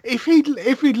Lucille. If he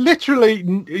literally,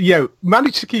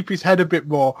 managed to keep his head a bit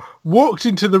more, walked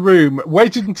into the room,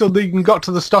 waited until Negan got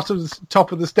to the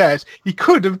top of the stairs, he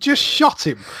could have just shot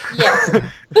him. Yes,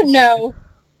 but no.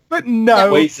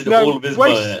 Wasted all of his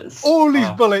bullets. All his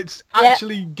bullets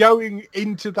actually going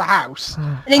into the house.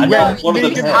 And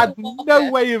Negan had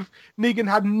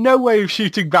no way of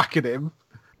shooting back at him.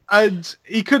 And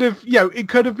he could have, it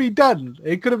could have been done.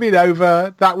 It could have been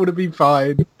over. That would have been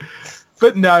fine.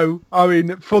 But no, I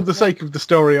mean, for the sake of the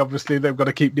story, obviously, they've got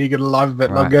to keep Negan alive a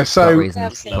bit longer. So,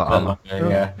 plot armor.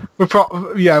 Plot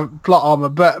armor.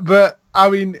 But I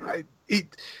mean,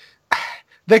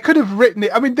 they could have written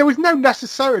it. I mean, there was not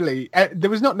necessarily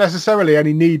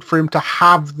any need for him to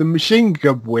have the machine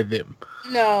gun with him.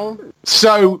 No.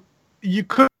 So you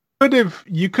could have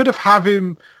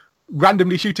him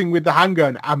randomly shooting with the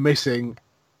handgun and missing,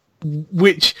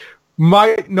 which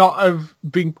might not have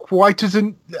been quite as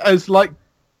like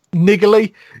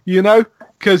niggly,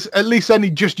 because at least then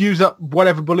he'd just use up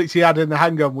whatever bullets he had in the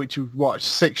handgun, which was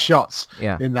 6 shots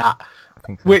in that. I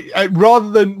think so. Rather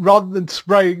than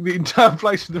spraying the entire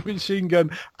place with the machine gun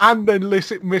and then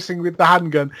missing with the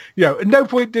handgun, at no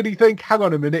point did he think, hang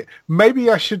on a minute, maybe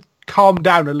I should calm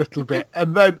down a little bit,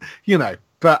 and then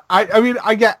But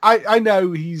I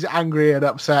know he's angry and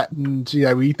upset, and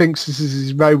he thinks this is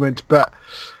his moment. But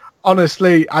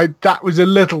honestly, that was a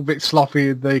little bit sloppy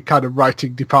in the kind of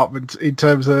writing department in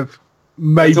terms of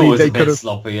maybe they could have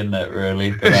sloppy, isn't it?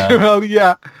 Really. But, well,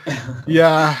 yeah.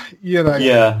 Yeah.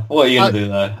 What are you gonna do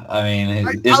though? I mean,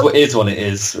 it is what it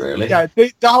is, really. Yeah.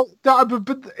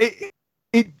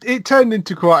 It turned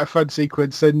into quite a fun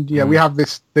sequence, and we have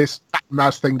this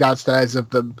mouse thing downstairs of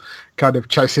them kind of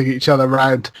chasing each other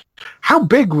around. How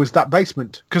big was that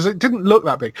basement? Because it didn't look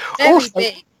that big. Very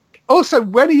big. Also,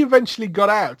 when he eventually got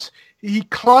out, he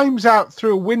climbs out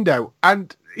through a window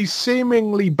and he's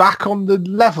seemingly back on the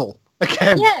level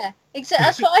again. Yeah, exactly.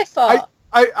 That's what I thought.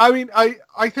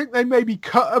 I think they maybe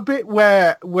cut a bit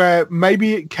where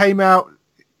maybe it came out.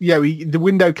 The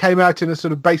window came out in a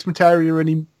sort of basement area, and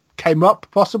he came up,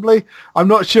 possibly. I'm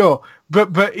not sure, but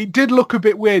it did look a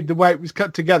bit weird the way it was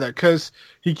cut together, because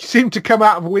he seemed to come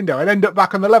out of a window and end up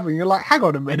back on the level, and you're like, hang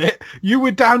on a minute, you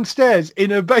were downstairs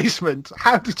in a basement,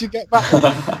 how did you get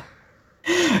back?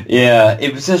 Yeah,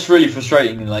 it was just really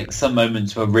frustrating, like some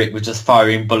moments where Rick was just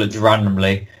firing bullets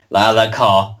randomly out of that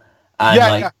car,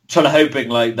 and hoping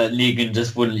like that Negan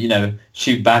just wouldn't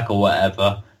shoot back or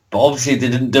whatever, but obviously they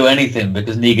didn't do anything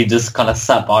because Negan just kind of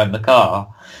sat behind the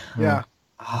car. Yeah.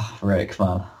 Oh, Rick,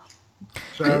 man.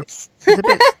 So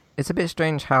it's a bit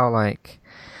strange how, like,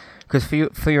 because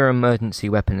for your emergency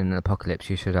weapon in an apocalypse,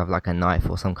 you should have like a knife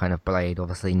or some kind of blade.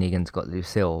 Obviously, Negan's got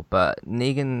Lucille, but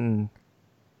Negan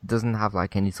doesn't have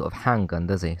like any sort of handgun,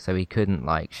 does he? So he couldn't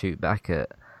like shoot back at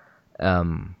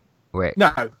Rick.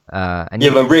 No.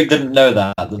 But Rick didn't know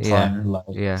that at the time.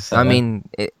 So. I mean,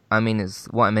 it's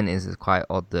what I meant is it's quite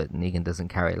odd that Negan doesn't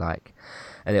carry like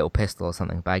a little pistol or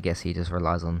something, but I guess he just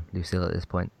relies on Lucille at this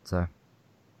point. So,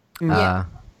 but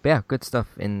yeah, good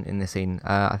stuff in this scene.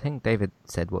 I think David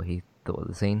said what he thought of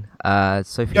the scene.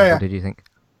 Sophie, Yeah. what did you think?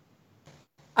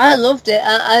 I loved it.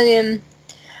 I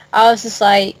was just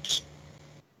like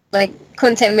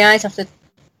couldn't take my eyes off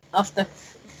the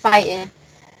fighting.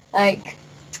 Like,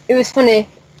 it was funny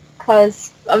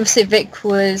because obviously Vic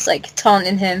was like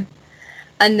taunting him,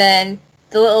 and then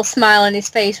the little smile on his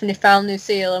face when he found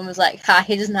Lucille and was like, "Ha,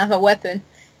 he doesn't have a weapon.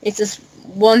 He's just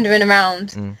wandering around."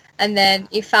 Mm. And then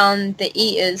he found the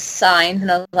Eater's sign,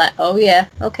 and I was like, "Oh yeah,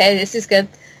 okay, this is good.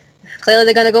 Clearly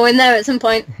they're gonna go in there at some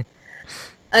point."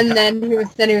 And then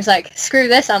he was like, "Screw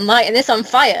this! I'm lighting this on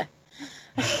fire."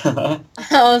 I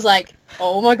was like,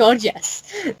 "Oh my god, yes,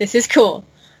 this is cool."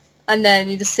 And then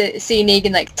you just see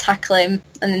Negan like tackle him,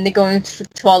 and then they go into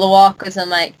all the walkers. I'm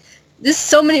like, there's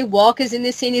so many walkers in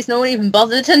this scene. Is no one even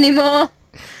bothered anymore?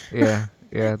 Yeah,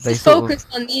 yeah. They Just sort focus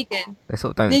of on Negan. they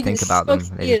sort of don't Negan's think about them.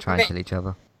 supposed to They be just try and a kill each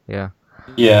other. Yeah.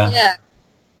 Yeah. Yeah,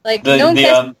 like The- no one the,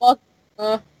 cares. um, About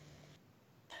walkers.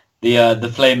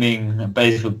 The flaming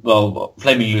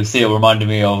Lucille reminded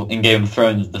me of in Game of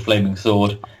Thrones the flaming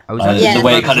sword. I was actually Yeah. The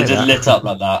way it about to kind of say just that. lit up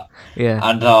like that, Yeah.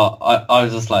 and I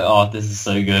was just like, oh, this is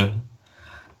so good.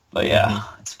 But yeah,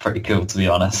 it's pretty cool to be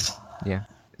honest. Yeah,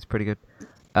 it's pretty good.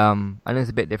 I know it's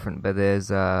a bit different, but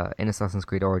there's in Assassin's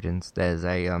Creed Origins, there's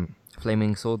a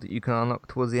flaming sword that you can unlock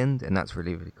towards the end, and that's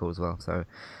really really cool as well. So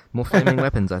more flaming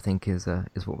weapons, I think, is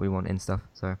what we want in stuff.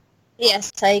 So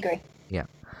Yes, I agree. yeah.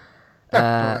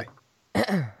 Definitely.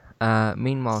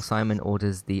 Meanwhile, Simon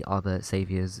orders the other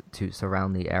saviors to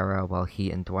surround the area while he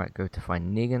and Dwight go to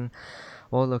find Negan.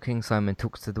 While looking, Simon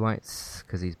talks to Dwight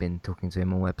because he's been talking to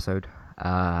him all episode.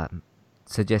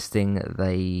 Suggesting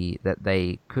that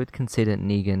they could consider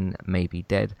Negan may be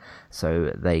dead,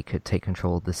 so they could take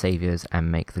control of the Saviors and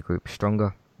make the group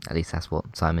stronger. At least that's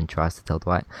what Simon tries to tell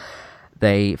Dwight.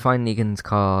 They find Negan's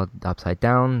car upside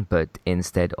down, but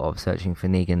instead of searching for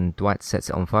Negan, Dwight sets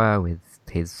it on fire with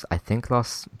his, I think,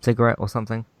 last cigarette or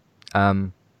something.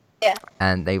 Yeah.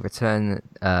 And they return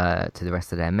to the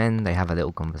rest of their men. They have a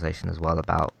little conversation as well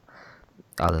about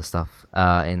other stuff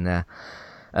in there.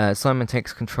 Simon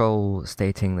takes control,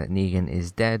 stating that Negan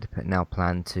is dead, but now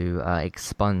plan to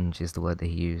expunge, is the word that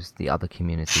he used, the other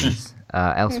communities.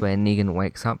 Elsewhere, Negan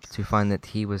wakes up to find that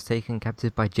he was taken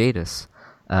captive by Jadis,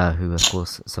 who of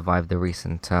course survived the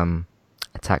recent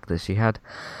attack that she had.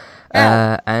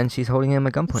 And she's holding him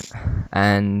at gunpoint.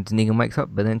 And Negan wakes up,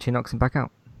 but then she knocks him back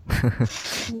out.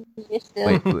 Yes,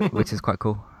 still. Which is quite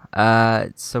cool.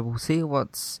 So we'll see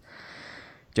what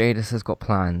Jadis has got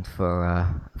planned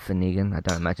for Negan. I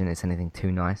don't imagine it's anything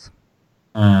too nice.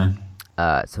 Mm.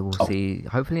 So we'll see.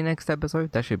 Hopefully next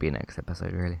episode. That should be next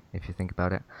episode, really, if you think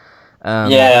about it.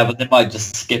 Yeah, but they might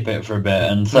just skip it for a bit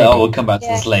and say, Maybe. "Oh, we'll come back to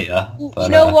Yeah. this later." You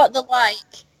But, know what they're like?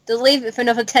 They'll leave it for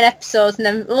another 10 episodes and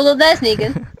then, oh, look, there's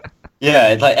Negan. Yeah,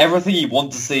 it's like everything you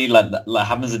want to see like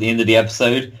happens at the end of the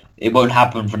episode. It won't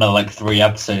happen for another 3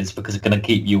 episodes because it's gonna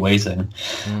keep you waiting,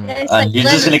 Yeah, it's and like you're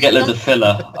just gonna get Glenn- loads of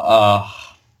filler.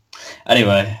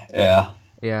 Anyway, yeah,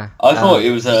 Yeah. I thought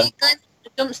it was a. Glenn- the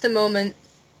dumpster moment.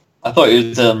 I thought it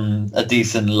was a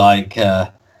decent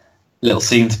little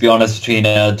scene, to be honest, between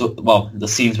the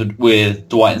scenes with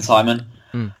Dwight and Simon.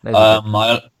 those are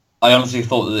good. I honestly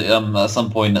thought that at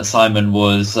some point that Simon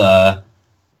was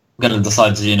going to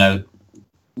decide to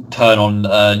turn on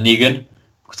Negan,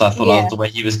 because I thought that Yeah. was the way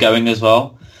he was going as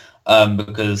well.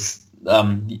 Because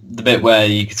the bit where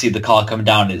you could see the car coming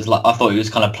down, it's like I thought it was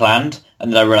kind of planned,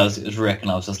 and then I realized it was Rick,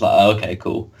 and I was just like, oh, okay,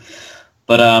 cool.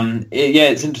 But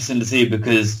it's interesting to see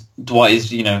because Dwight is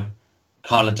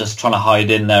kind of just trying to hide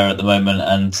in there at the moment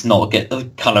and not get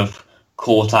kind of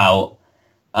caught out,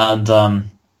 and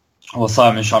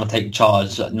Simon's trying to take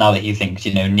charge now that he thinks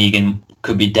Negan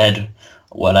could be dead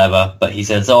or whatever, but he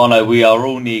says, oh no, we are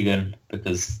all Negan,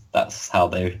 because that's how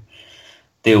they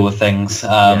deal with things.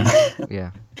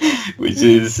 Yeah. Which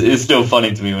is still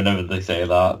funny to me whenever they say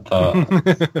that,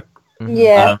 but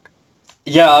Yeah.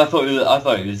 yeah, I thought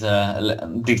it was a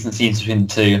decent scenes between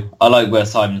the two. I like where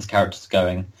Simon's character's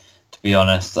going, to be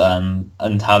honest,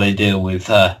 and how they deal with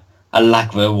a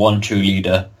lack of a one true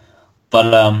leader.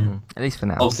 But At least for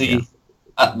now. obviously,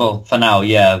 yeah. for now,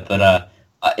 yeah. But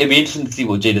it'd be interesting to see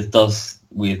what Jadis does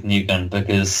with Negan,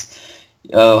 because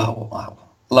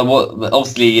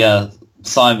obviously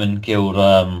Simon killed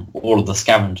all of the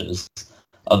scavengers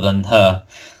other than her.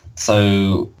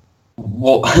 So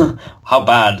how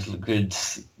bad could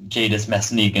Jadis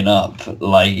mess Negan up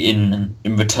in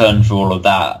return for all of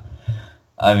that?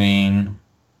 I mean,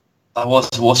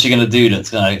 what's she gonna do that's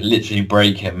gonna literally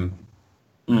break him?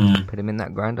 Put him in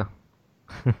that grinder.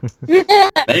 Maybe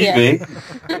Yeah.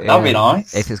 that'd be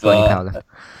nice. If it's got any but- power left.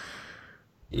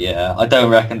 Yeah, I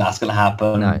don't reckon that's gonna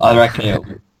happen. No. I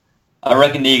reckon I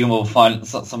reckon Negan will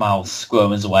somehow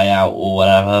squirm his way out or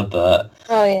whatever, but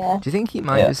Oh yeah. Do you think he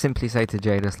might Yeah. just simply say to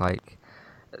Jadis, like,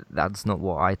 that's not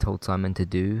what I told Simon to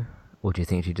do? Or do you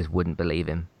think she just wouldn't believe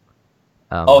him?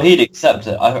 he'd accept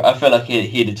it. I feel like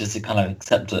he'd just kind of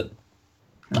accept it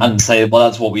and say, well,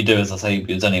 that's what we do as a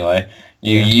Saviors anyway.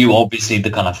 You obviously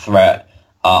the kind of threat.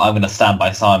 I'm going to stand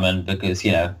by Simon because,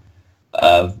 for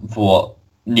what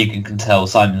Negan can tell,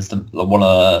 Simon's one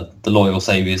of the loyal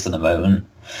Saviors at the moment.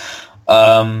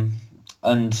 And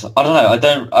I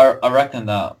don't know. I reckon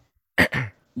that.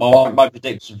 Well, my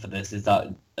prediction for this is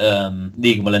that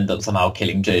Negan will end up somehow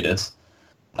killing Jadis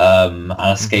and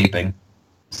escaping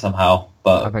somehow.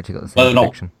 But I've actually got the whether same or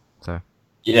not, prediction, so...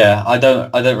 yeah, I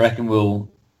don't reckon we'll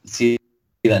see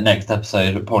that next episode.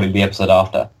 It'll probably be episode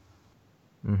after.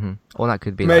 Mm-hmm. Or that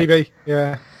could be, Maybe,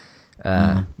 yeah.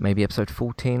 maybe episode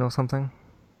 14 or something?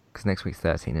 Because next week's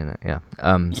 13, isn't it? Yeah.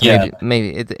 So Yeah.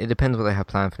 maybe it depends what they have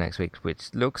planned for next week,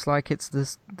 which looks like it's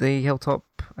the hilltop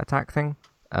attack thing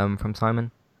from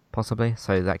Simon, possibly.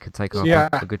 So that could take off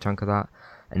a good chunk of that.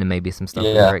 And then maybe some stuff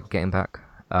with Eric getting back.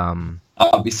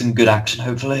 That'll be some good action,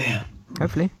 hopefully.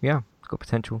 Hopefully, yeah. It's got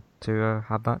potential to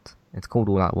have that. It's called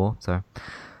All Out War, so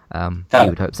you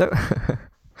would hope so.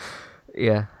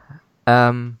 Yeah.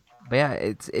 But yeah,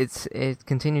 it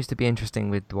continues to be interesting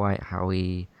with Dwight, how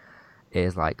he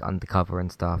is like undercover and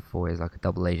stuff, or is like a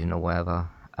double agent or whatever.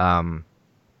 And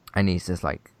he's just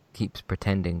like keeps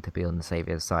pretending to be on the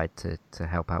Savior's side to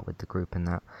help out with the group and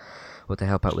that, or to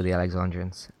help out with the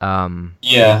Alexandrians.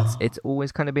 It's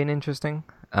always kind of been interesting.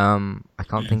 I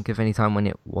can't think of any time when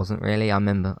it wasn't really. There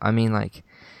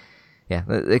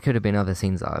could have been other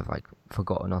scenes that I've like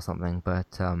forgotten or something,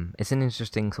 but it's an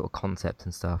interesting sort of concept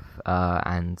and stuff.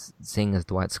 And seeing as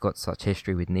Dwight's got such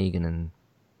history with Negan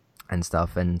and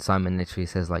stuff, and Simon literally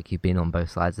says like you've been on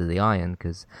both sides of the iron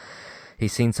because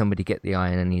he's seen somebody get the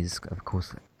iron and he's of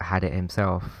course had it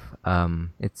himself.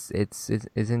 It's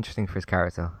interesting for his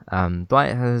character.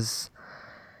 Dwight has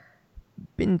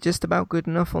been just about good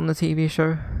enough on the TV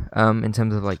show in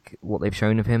terms of like what they've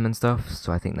shown of him and stuff,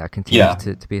 so I think that continues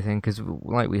to be a thing, because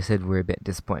like we said, we're a bit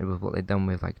disappointed with what they've done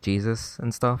with like Jesus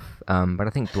and stuff, but I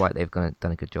think Dwight they've done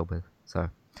a good job with, so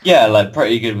yeah, like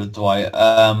pretty good with Dwight.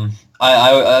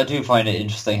 I do find it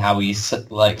interesting how he's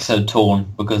like so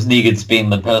torn, because Negan's been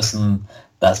the person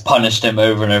that's punished him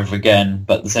over and over again,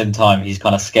 but at the same time he's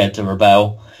kind of scared to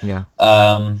rebel.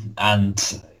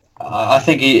 And I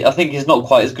think he's not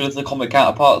quite as good as the comic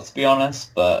counterparts, to be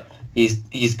honest, but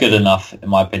he's good enough in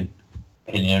my opinion,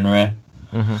 really.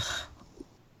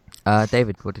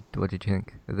 David, what did you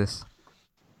think of this?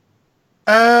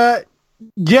 I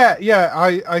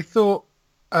thought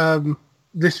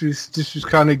this was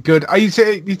kind of good.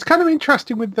 It's kind of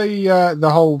interesting with the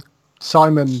whole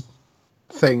Simon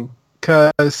thing,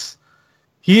 because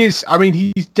he's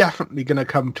definitely going to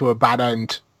come to a bad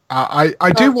end.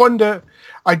 I do wonder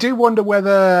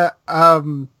whether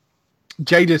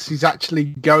Jadis is actually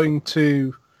going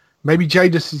to... Maybe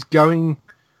Jadis is going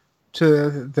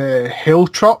to the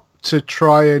hilltop to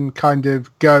try and kind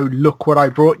of go, look what I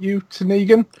brought you to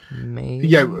Negan. Maybe.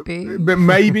 Yeah, but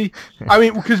maybe. I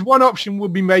mean, because one option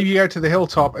would be maybe go to the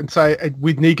hilltop and say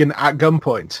with Negan at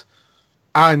gunpoint,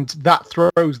 and that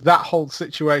throws that whole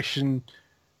situation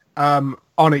on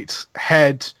its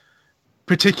head,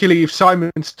 particularly if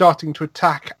Simon's starting to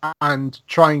attack and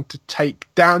trying to take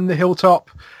down the hilltop,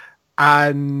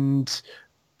 and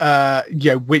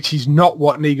which is not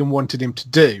what Negan wanted him to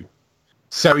do.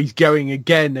 So he's going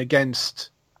again against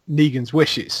Negan's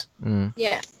wishes.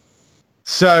 Yeah.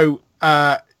 So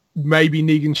maybe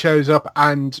Negan shows up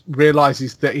and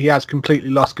realizes that he has completely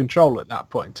lost control at that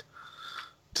point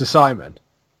to Simon,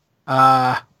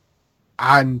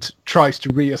 and tries to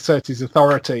reassert his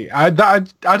authority. I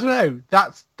don't know.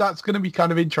 That's going to be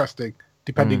kind of interesting,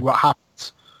 depending what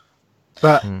happens.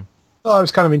 But that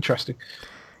was kind of interesting.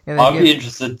 Yeah, I'd be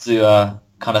interested to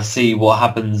kind of see what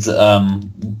happens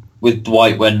with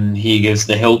Dwight when he goes to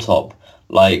the hilltop,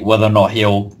 like whether or not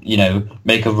he'll,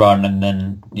 make a run and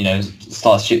then,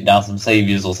 start shooting down some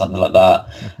saviors or something like that,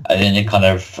 and then kind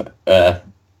of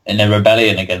in a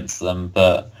rebellion against them,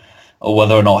 or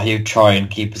whether or not he'll try and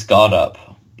keep his guard up.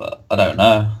 But I don't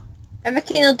know. I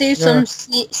reckon he'll do some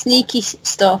sneaky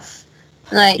stuff,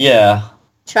 like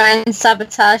try and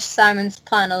sabotage Simon's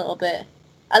plan a little bit.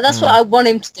 And that's what I want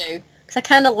him to do, because I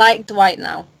kind of like Dwight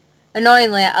now.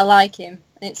 Annoyingly, I like him.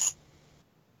 It's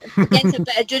against a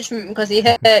better judgment because he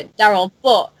hurt Daryl,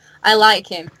 but I like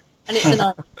him, and it's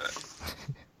annoying.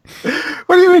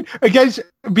 What do you mean?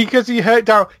 Because he hurt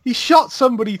Daryl? He shot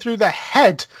somebody through the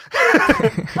head.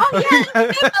 Oh yeah,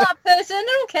 I care about that person. I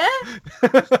don't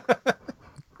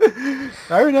care.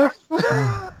 Fair enough.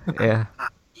 Yeah.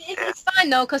 It's fine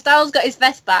though, because Daryl's got his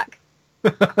vest back.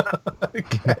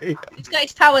 Okay. He's got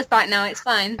his powers back now. It's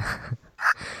fine.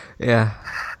 Yeah.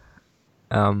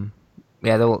 Yeah,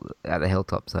 they're all at the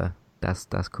hilltop, so that's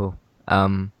cool. I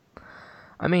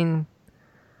mean,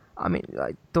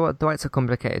 like Dwight's a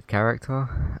complicated character.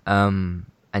 And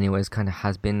he always kind of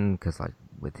has been, because like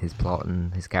with his plot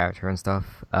and his character and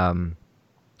stuff.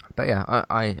 But yeah,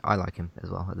 I like him as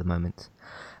well at the moment.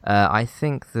 I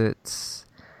think that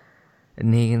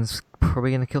Negan's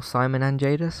probably gonna kill Simon and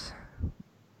Jadis,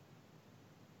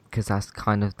 because that's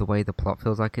kind of the way the plot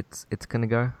feels like it's gonna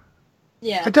go.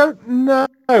 Yeah. I don't know.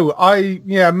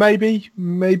 Maybe.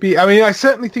 I mean, I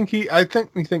certainly think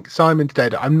we think Simon's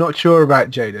dead. I'm not sure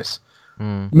about Jadis.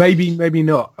 Mm. Maybe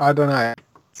not. I don't know.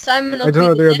 Simon. I don't know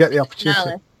whether he'll get the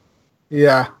opportunity.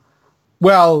 Yeah.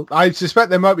 Well, I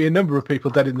suspect there might be a number of people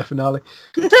dead in the finale.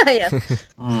 Yeah.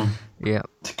 Yeah.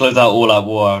 To close out All Out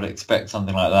War, I would expect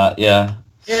something like that. Yeah.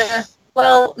 Yeah.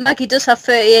 Well, Maggie does have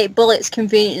 38 bullets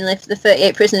conveniently for the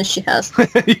 38 prisoners she has.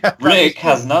 Yeah, Rick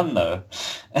has none though.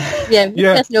 Yeah, Rick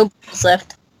Yeah. has no bullets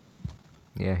left.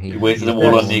 Yeah, he wasted them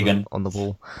all on Negan. On the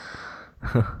wall.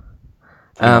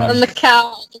 On the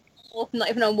car, not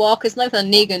even on walkers, not even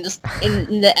on Negan, just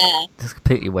in the air. Just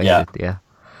completely wasted. Yeah.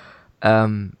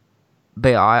 But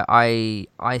yeah, I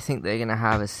think they're gonna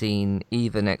have a scene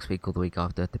either next week or the week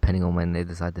after, depending on when they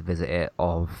decide to visit it,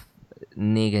 of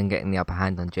Negan getting the upper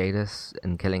hand on Jadis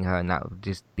and killing her, and that would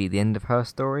just be the end of her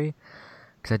story.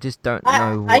 Because I just don't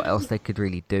know what else they could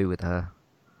really do with her.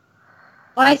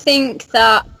 I think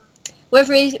that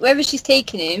wherever she's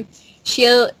taking him,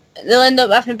 they'll end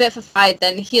up having a bit of a fight.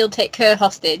 Then he'll take her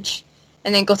hostage,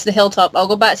 and then go to the hilltop. I'll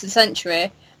go back to the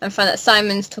sanctuary and find that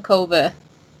Simon's took over.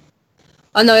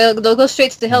 Oh no, they'll go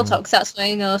straight to the hilltop because that's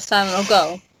where Simon will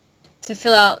go to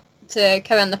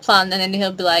carry on the plan, and then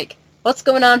he'll be like, "What's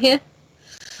going on here?"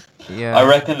 Yeah. I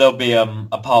reckon there'll be a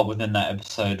part within that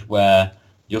episode where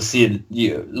you'll see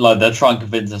they'll try and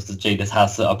convince us that Jadis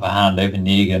has the upper hand over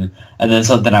Negan, and then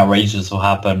something outrageous will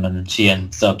happen, and she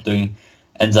ends up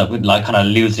like kind of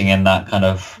losing in that kind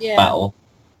of battle.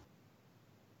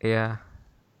 Yeah.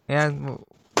 Yeah, we'll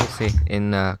see.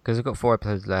 Because we've got 4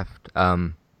 episodes left.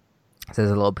 So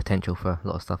there's a lot of potential for a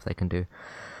lot of stuff they can do.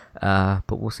 But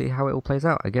we'll see how it all plays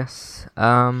out, I guess.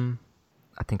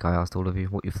 I think I asked all of you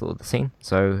what you thought of the scene.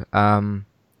 So,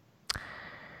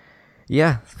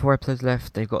 yeah, 4 episodes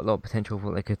left. They've got a lot of potential for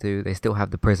what they could do. They still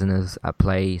have the prisoners at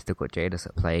play. You still got Jadis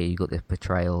at play. You've got this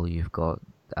betrayal. You've got...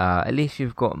 at least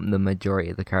you've got the majority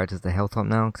of the characters at the hilltop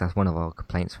now, because that's one of our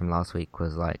complaints from last week,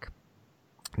 was like,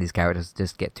 these characters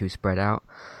just get too spread out.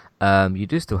 You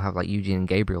do still have like Eugene and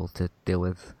Gabriel to deal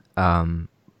with,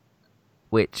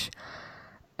 which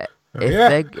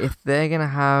if they're gonna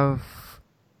have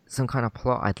some kind of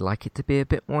plot, I'd like it to be a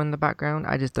bit more in the background.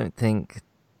 I just don't think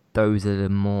those are the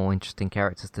more interesting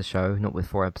characters to show, not with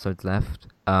 4 episodes left.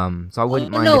 So I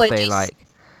wouldn't mind if they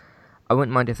I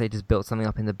wouldn't mind if they just built something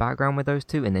up in the background with those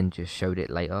 2 and then just showed it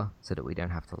later, so that we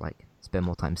don't have to like spend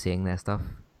more time seeing their stuff.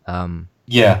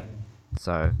 Yeah.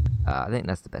 So I think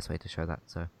that's the best way to show that.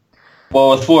 So.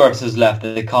 Well, with 4 episodes left,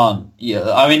 they can't.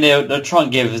 Yeah, I mean, they'll try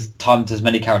and give time to as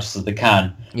many characters as they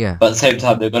can. Yeah. But at the same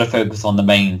time, they've got to focus on the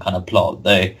main kind of plot.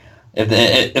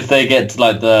 If they get to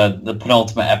like the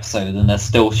penultimate episode and they're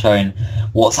still showing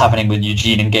what's happening with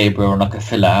Eugene and Gabriel and like a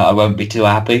filler, I won't be too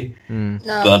happy. No.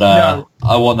 But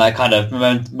I want that kind of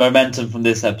momentum from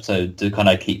this episode to kind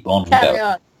of keep on. Carry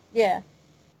on. Yeah.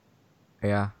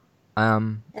 Yeah.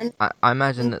 I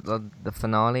imagine that the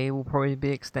finale will probably be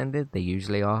extended. They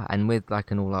usually are, and with like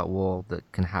an all-out war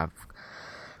that can have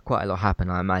quite a lot happen,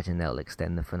 I imagine they'll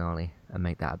extend the finale and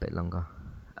make that a bit longer.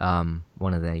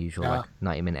 One of their usual like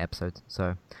 90-minute episodes.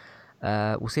 So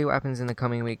we'll see what happens in the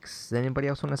coming weeks. Does anybody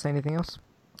else want to say anything else,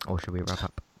 or should we wrap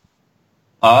up?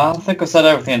 I think I said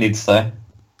everything I need to say.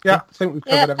 Yeah, I think we've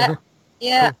covered everything.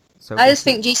 Yeah. Cool. So I just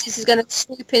think Jesus is going to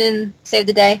swoop in and save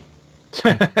the day.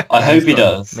 I hope he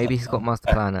does. Maybe he's got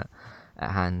Master Plan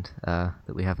at hand that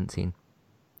we haven't seen.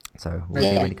 So we'll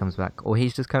see when he comes back, or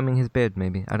he's just combing his beard.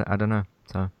 Maybe I don't know.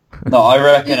 So no, I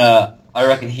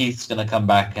reckon he's gonna come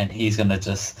back and he's gonna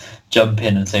just jump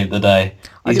in and save the day.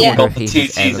 I He's don't know if for he's 2 ever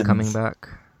seasons. coming back.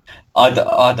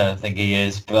 I don't think he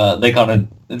is, but it's kind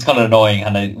of annoying,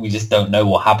 and we just don't know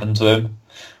what happened to him.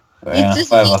 But, He's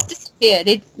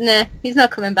disappeared. He's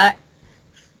not coming back.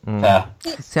 Yeah.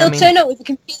 He'll turn up with a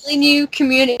completely new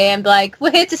community and be like,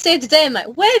 "We're here to save the day." I'm like,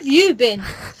 "Where have you been?"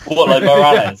 What, like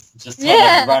Morales? Just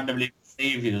like randomly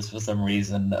save you for some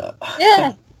reason.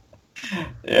 Yeah.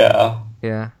 Yeah.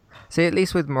 Yeah. See, at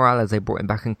least with Morales, they brought him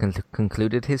back and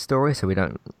concluded his story, so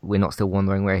we're not still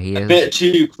wondering where he A is. bit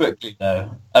too quickly,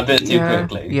 though. A bit too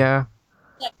quickly. Yeah.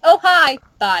 Like, oh hi,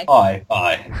 bye.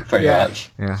 Bye. Pretty Yeah. much.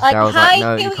 Yeah. Like, That was hi, like,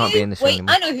 no, who you are can't you? be in the show Wait,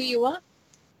 anymore. I know who you are.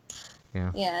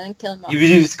 Yeah. Yeah, and kill him off. He was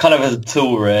used kind of as a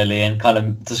tool, really, and kind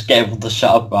of just get everyone to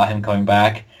shut up about him coming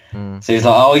back. Mm. So he's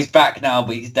like, oh, he's back now,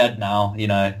 but he's dead now, you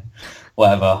know,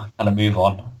 whatever, kind of move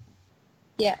on.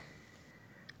 Yeah.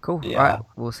 Cool. Yeah. Right,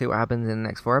 we'll see what happens in the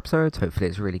next 4 episodes. Hopefully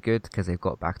it's really good because they've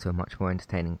got back to a much more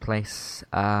entertaining place.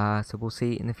 So we'll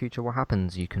see in the future what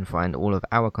happens. You can find all of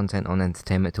our content on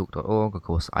entertainmenttalk.org. Of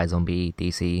course, iZombie,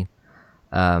 DC,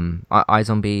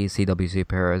 iZombie, CW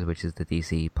Superheroes, which is the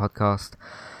DC podcast,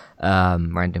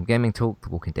 Random Gaming Talk, The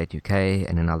Walking Dead UK,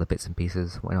 and then other bits and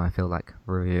pieces when I feel like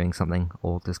reviewing something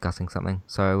or discussing something.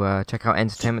 So check out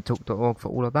entertainmenttalk.org for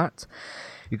all of that.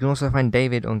 You can also find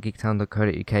David on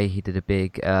geektown.co.uk. He did a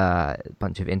big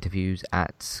bunch of interviews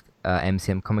at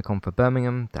MCM Comic Con for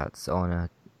Birmingham. That's on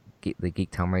the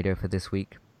Geektown Radio for this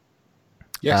week.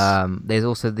 Yes. There's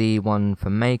also the one for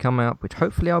May coming up, which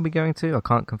hopefully I'll be going to. I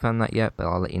can't confirm that yet, but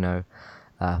I'll let you know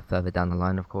further down the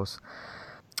line, of course.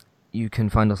 You can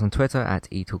find us on Twitter at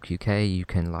eTalkUK. You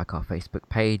can like our Facebook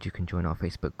page. You can join our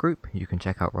Facebook group. You can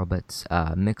check out Robert's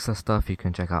Mixer stuff. You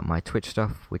can check out my Twitch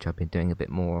stuff, which I've been doing a bit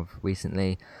more of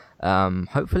recently.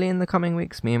 Hopefully in the coming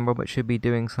weeks, me and Robert should be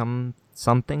doing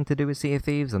something to do with Sea of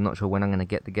Thieves. I'm not sure when I'm going to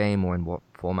get the game or in what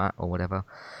format or whatever.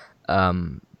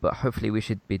 But hopefully we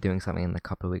should be doing something in a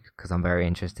couple of weeks because I'm very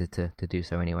interested to do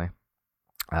so anyway.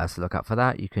 So look out for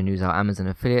that. You can use our Amazon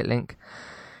affiliate link.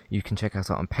 You can check us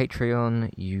out on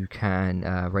Patreon. You can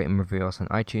rate and review us on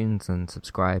iTunes and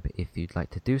subscribe if you'd like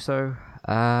to do so.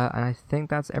 And I think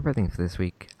that's everything for this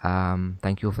week.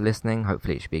 Thank you all for listening.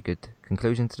 Hopefully it should be a good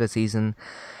conclusion to the season.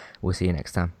 We'll see you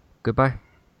next time. Goodbye.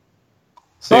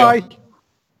 See ya. Bye.